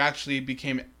 and we actually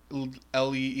became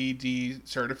LEED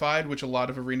certified, which a lot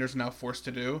of arenas are now forced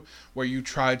to do, where you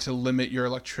try to limit your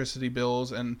electricity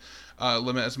bills and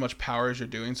limit as much power as you're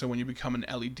doing. So when you become an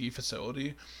LED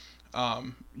facility,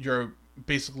 you're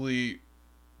basically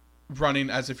running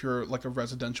as if you're like a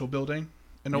residential building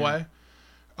in a way.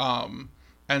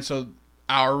 And so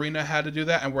our arena had to do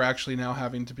that, and we're actually now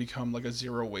having to become like a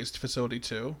zero waste facility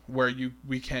too, where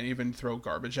we can't even throw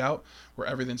garbage out, where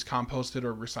everything's composted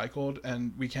or recycled,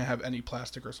 and we can't have any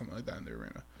plastic or something like that in the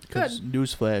arena. Because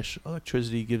newsflash,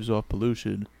 electricity gives off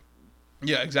pollution.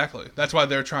 Yeah, exactly. That's why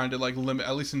they're trying to like limit,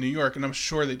 at least in New York, and I'm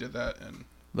sure they did that. And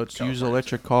Let's California use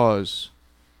electric cars.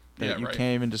 That Yeah, you right.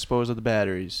 can't even dispose of the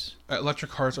batteries.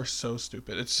 electric cars are so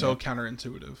stupid. It's so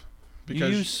counterintuitive. You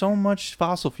use so much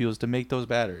fossil fuels to make those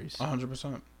batteries.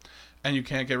 100%, and you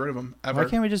can't get rid of them ever. Why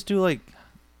can't we just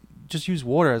use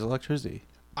water as electricity?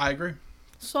 I agree.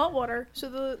 Salt water, so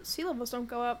the sea levels don't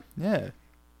go up. Yeah,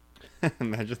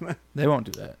 Imagine that. they won't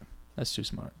do that. That's too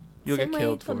smart. You'll Same get way,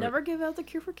 killed they'll for never it. give out the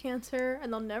cure for cancer,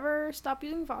 and they'll never stop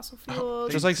using fossil They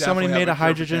fuels. Just like somebody definitely made a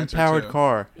have a cure for hydrogen-powered cancer, too.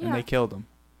 car and Yeah. they killed them.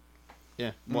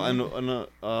 Yeah. Well, and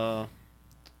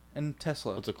And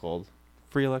Tesla, what's it called?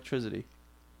 free electricity.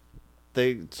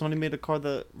 Somebody made a car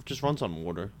that just runs on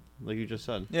water, like you just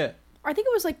said. Yeah, I think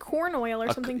it was like corn oil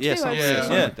or something Yeah, too. something, I Yeah. believe.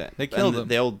 something like that. They killed And them.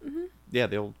 They all, Mhm. yeah,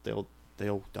 they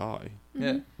all die.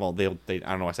 yeah. Well, they I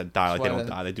don't know. I said die like they don't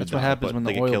die. They do That's die, what happens but when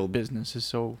they the get oil killed. business is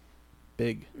so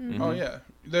big. Mhm. Oh yeah,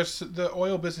 there's the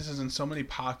oil businesses in so many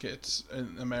pockets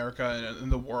in America and in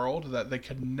the world that they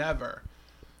could never.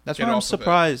 That's Get why I'm off of it.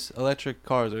 surprised electric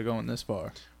cars are going this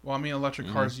far. Well, I mean, electric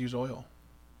cars use oil,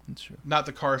 That's true. not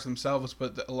the cars themselves,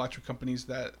 but the electric companies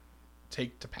that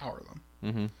take to power them.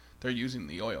 Mm-hmm. They're using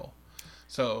the oil.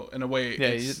 So in a way, Yeah,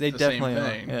 it's they the definitely same are.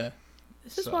 thing. Yeah.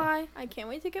 This is So- why I can't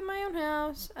wait to get my own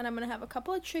house, and I'm gonna have a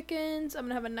couple of chickens. I'm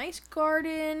gonna have a nice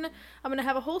garden. I'm gonna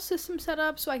have a whole system set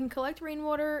up so I can collect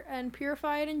rainwater and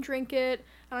purify it and drink it.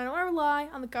 And I don't want to rely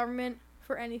on the government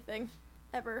for anything,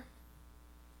 ever.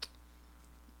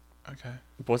 Okay.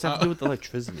 What's that have to do with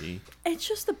electricity? It's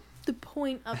just the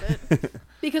point of it,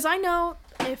 because I know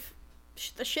if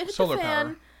the shit hits Solar the fan,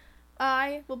 power.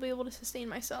 I will be able to sustain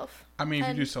myself. I mean, if you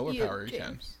And do solar power, you can.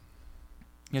 James.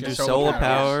 You can Yeah, do solar solar power,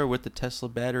 power with the Tesla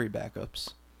battery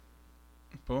backups.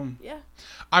 Boom. Yeah.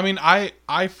 I mean,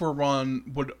 I for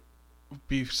one would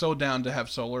be so down to have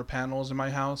solar panels in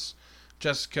my house,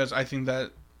 just because I think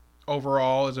that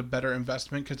overall is a better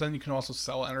investment. Because then you can also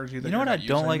sell energy that You know you're what I not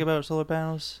don't like using. about solar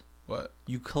panels? What?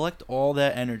 You collect all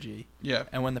that energy, Yeah,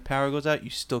 and when the power goes out, you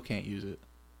still can't use it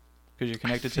because you're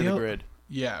connected to the feel- grid.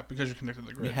 yeah, because you're connected to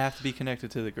the You grid. have to be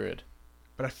connected to the grid.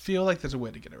 But I feel like there's a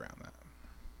way to get around that.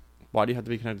 Why do you have to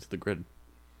be connected to the grid?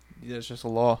 There's just a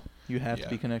law. You have Yeah. to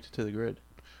be connected to the grid.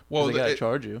 Well, Well, they gotta it-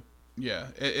 charge you, yeah,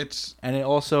 it's and it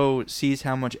also sees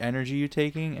how much energy you're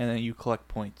taking, and then you collect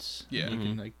points. Yeah. and you Mhm.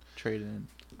 can like trade it in.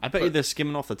 I bet you But- they're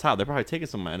skimming off the top. They're probably taking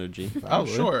some of my energy. Oh,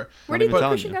 Probably. sure. Where Not do you even think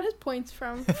telling Christian you. got his points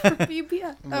from? From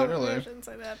UPS. Literally. Oh, I shouldn't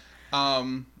say that.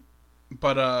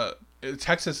 But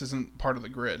Texas isn't part of the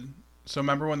grid. So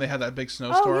remember when they had that big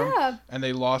snowstorm Oh yeah. and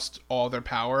they lost all their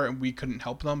power and we couldn't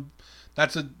help them?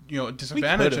 That's a a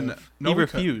disadvantage. And he we couldn't.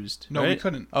 refused. No, we right?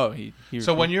 couldn't. Oh, he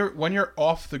So refused. when you're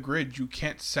off the grid, you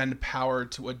can't send power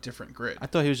to a different grid. I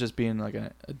thought he was just being like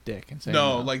a dick and saying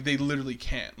No, like they literally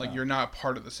can't. Like Oh. you're not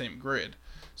part of the same grid.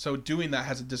 So doing that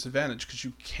has a disadvantage because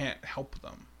you can't help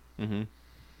them. Mm-hmm.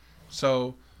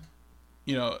 So,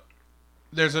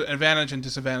 there's an advantage and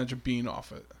disadvantage of being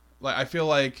off it. Like I feel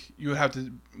like you would have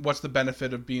to. What's the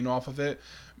benefit of being off of it?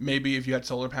 Maybe if you had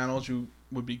solar panels, you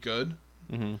would be good.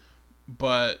 Mm-hmm.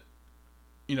 But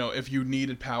if you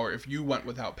needed power, if you went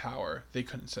without power, they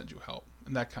couldn't send you help,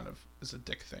 and that kind of is a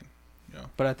dick thing.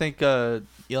 But I think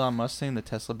Elon Musk thing, the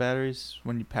Tesla batteries,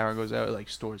 when your power goes out, it like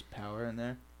stores power in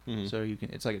there, Mm-hmm. so you can.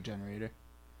 It's like a generator.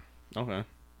 Okay.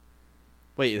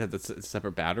 Wait, that's a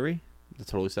separate battery? It's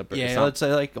totally separate. It's Yeah, not- let's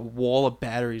say like a wall of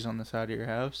batteries on the side of your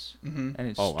house, Mm-hmm. and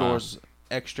it Oh, wow. stores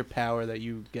extra power that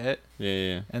you get,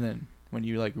 yeah. and then when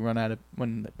you like run out of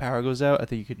when the power goes out, I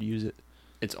think you could use it.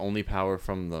 It's only power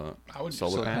from the I would.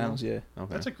 Solar panels? Yeah,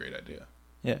 okay. That's a great idea.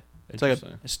 it's like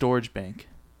Interesting. a storage bank.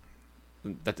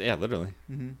 That's literally.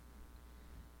 Mm-hmm.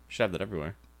 Should have that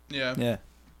everywhere. Yeah. Yeah,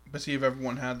 But see, if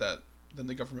everyone had that, then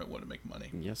the government wouldn't make money.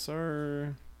 Yes,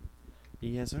 sir.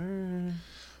 Yes, sir.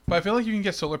 But I feel like you can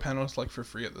get solar panels like for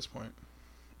free at this point.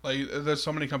 Like there's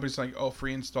so many companies like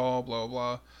free install, blah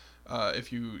blah blah.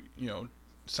 If you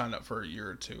sign up for a year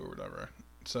or two or whatever.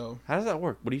 So How does that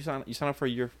work? What do you sign? You sign up for a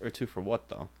year or two for what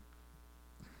though?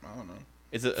 I don't know.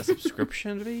 Is it a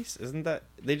subscription base? Isn't that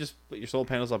they just put your solar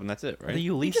panels up and that's it, I right? think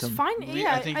you You lease just them.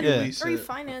 yeah, I think I you think- lease or you it.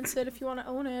 finance it if you want to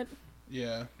own it.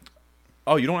 Yeah.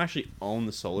 Oh, you don't actually own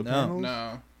the solar No. panels?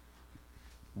 No.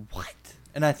 What?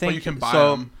 And I think But you can buy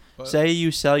so. them. But Say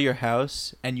you sell your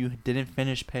house and you didn't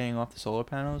finish paying off the solar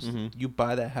panels. Mhm. You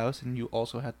buy that house and you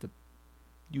also have to.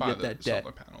 You buy get the that debt.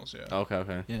 solar panels. Yeah.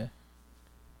 Okay. Yeah.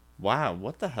 Wow,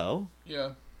 what the hell?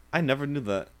 Yeah. I never knew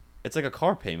that. It's like a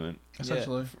car payment.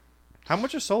 Essentially. How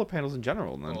much are solar panels in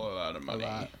general A then? lot of money.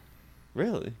 lot.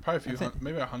 Really? Probably a few I think-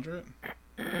 maybe 100.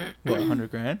 What,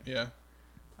 100 grand? Yeah.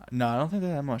 No, I don't think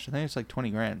they're that much. I think it's like 20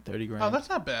 grand, 30 grand. Oh, that's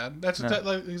not bad. That's No.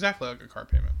 like exactly like a car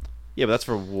payment. Yeah, but that's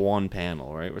for one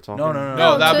panel, right? We're talking. No.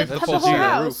 No, that'd be to for the have full whole unit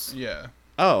house. roof. Yeah.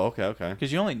 Oh, okay.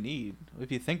 Because you only need,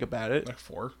 if you think about it, Like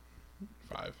 4,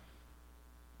 5.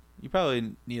 you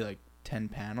probably need like 10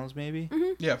 panels maybe,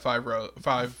 Yeah, 5 row,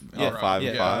 5. in a Yeah, row. Five yeah,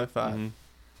 and five. five. Mm-hmm.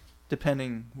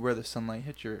 depending where the sunlight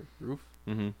hits your roof.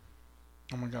 Mm-hmm.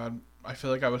 Oh my god, I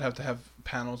feel like I would have to have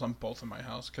panels on both of my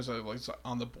house because I was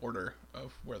on the border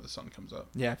of where the sun comes up.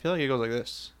 Yeah, I feel like it goes like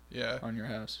this Yeah, on your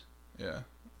house. yeah.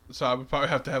 So I would probably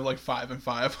have to have like 5 and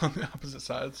 5 on the opposite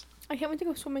sides. I can't wait to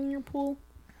go swimming in your pool.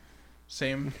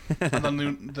 Same on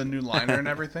the new liner and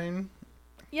everything.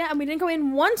 Yeah, and we didn't go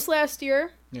in once last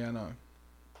year. Yeah, no.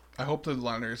 I hope the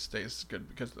liner stays good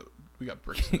because we got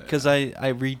bricks in it. Because I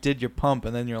redid your pump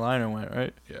and then your liner went,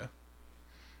 right? Yeah.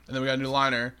 And then we got a new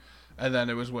liner, and then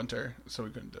it was winter, so we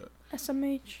couldn't do it.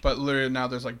 SMH. But literally now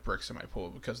there's like bricks in my pool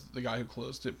because the guy who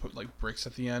closed it put like bricks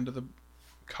at the end of the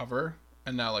cover,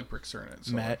 and now like bricks are in it.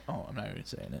 So Matt. Oh, I'm not even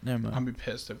saying it. Never mind. I'm be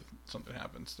pissed if something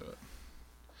happens to it.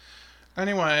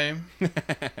 Anyway,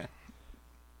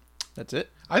 That's it.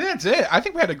 I think that's it. I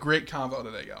think we had a great convo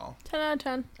today, y'all. 10 out of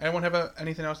 10. Anyone have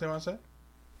anything else they want to say?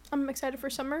 I'm excited for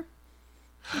summer.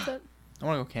 That's it. I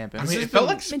want to go camping. I mean, has it felt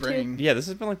been- like Me too. spring. Yeah, this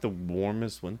has been like the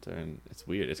warmest winter, and it's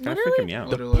weird. It's kind of Literally? freaking me out.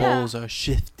 the Literally. poles are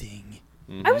shifting.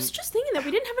 Mhm. I was just thinking that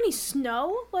we didn't have any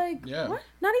snow. Like, Yeah. what?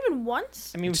 Not even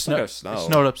once? I mean, we It still got snow. It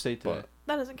snowed upstate today. but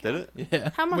That doesn't did count. it? Yeah.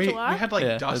 How much? We a lot? had like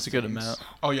Yeah, dust. that's a good amount.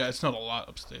 Oh yeah, it snowed a lot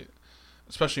upstate,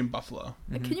 especially in Buffalo.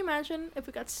 Like, Mhm. can you imagine if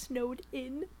we got snowed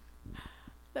in?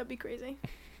 That'd be crazy.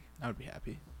 I would be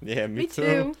happy. Yeah, Me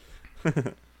too.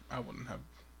 I wouldn't have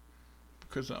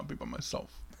because I'll be by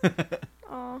myself.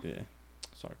 Aw. Yeah.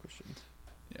 Sorry, Christian.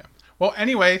 Well,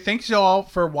 anyway, thanks y'all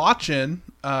for watching.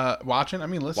 Watching. I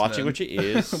mean, listening. Watching with your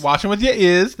ears. Watching with your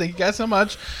ears. Thank you guys so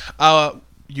much.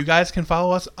 You guys can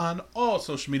follow us on all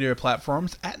social media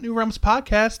platforms at New Realms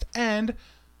Podcast, and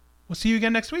we'll see you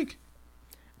again next week.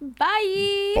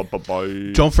 Bye.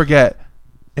 Bye. Don't forget,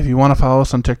 if you want to follow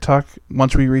us on TikTok,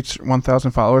 once we reach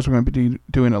 1,000 followers, we're going to be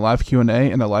doing a live Q&A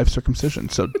and a live circumcision.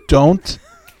 So don't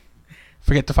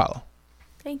forget to follow.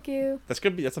 Thank you.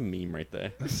 That's a meme right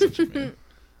there.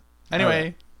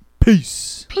 Anyway,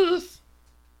 Peace. peace.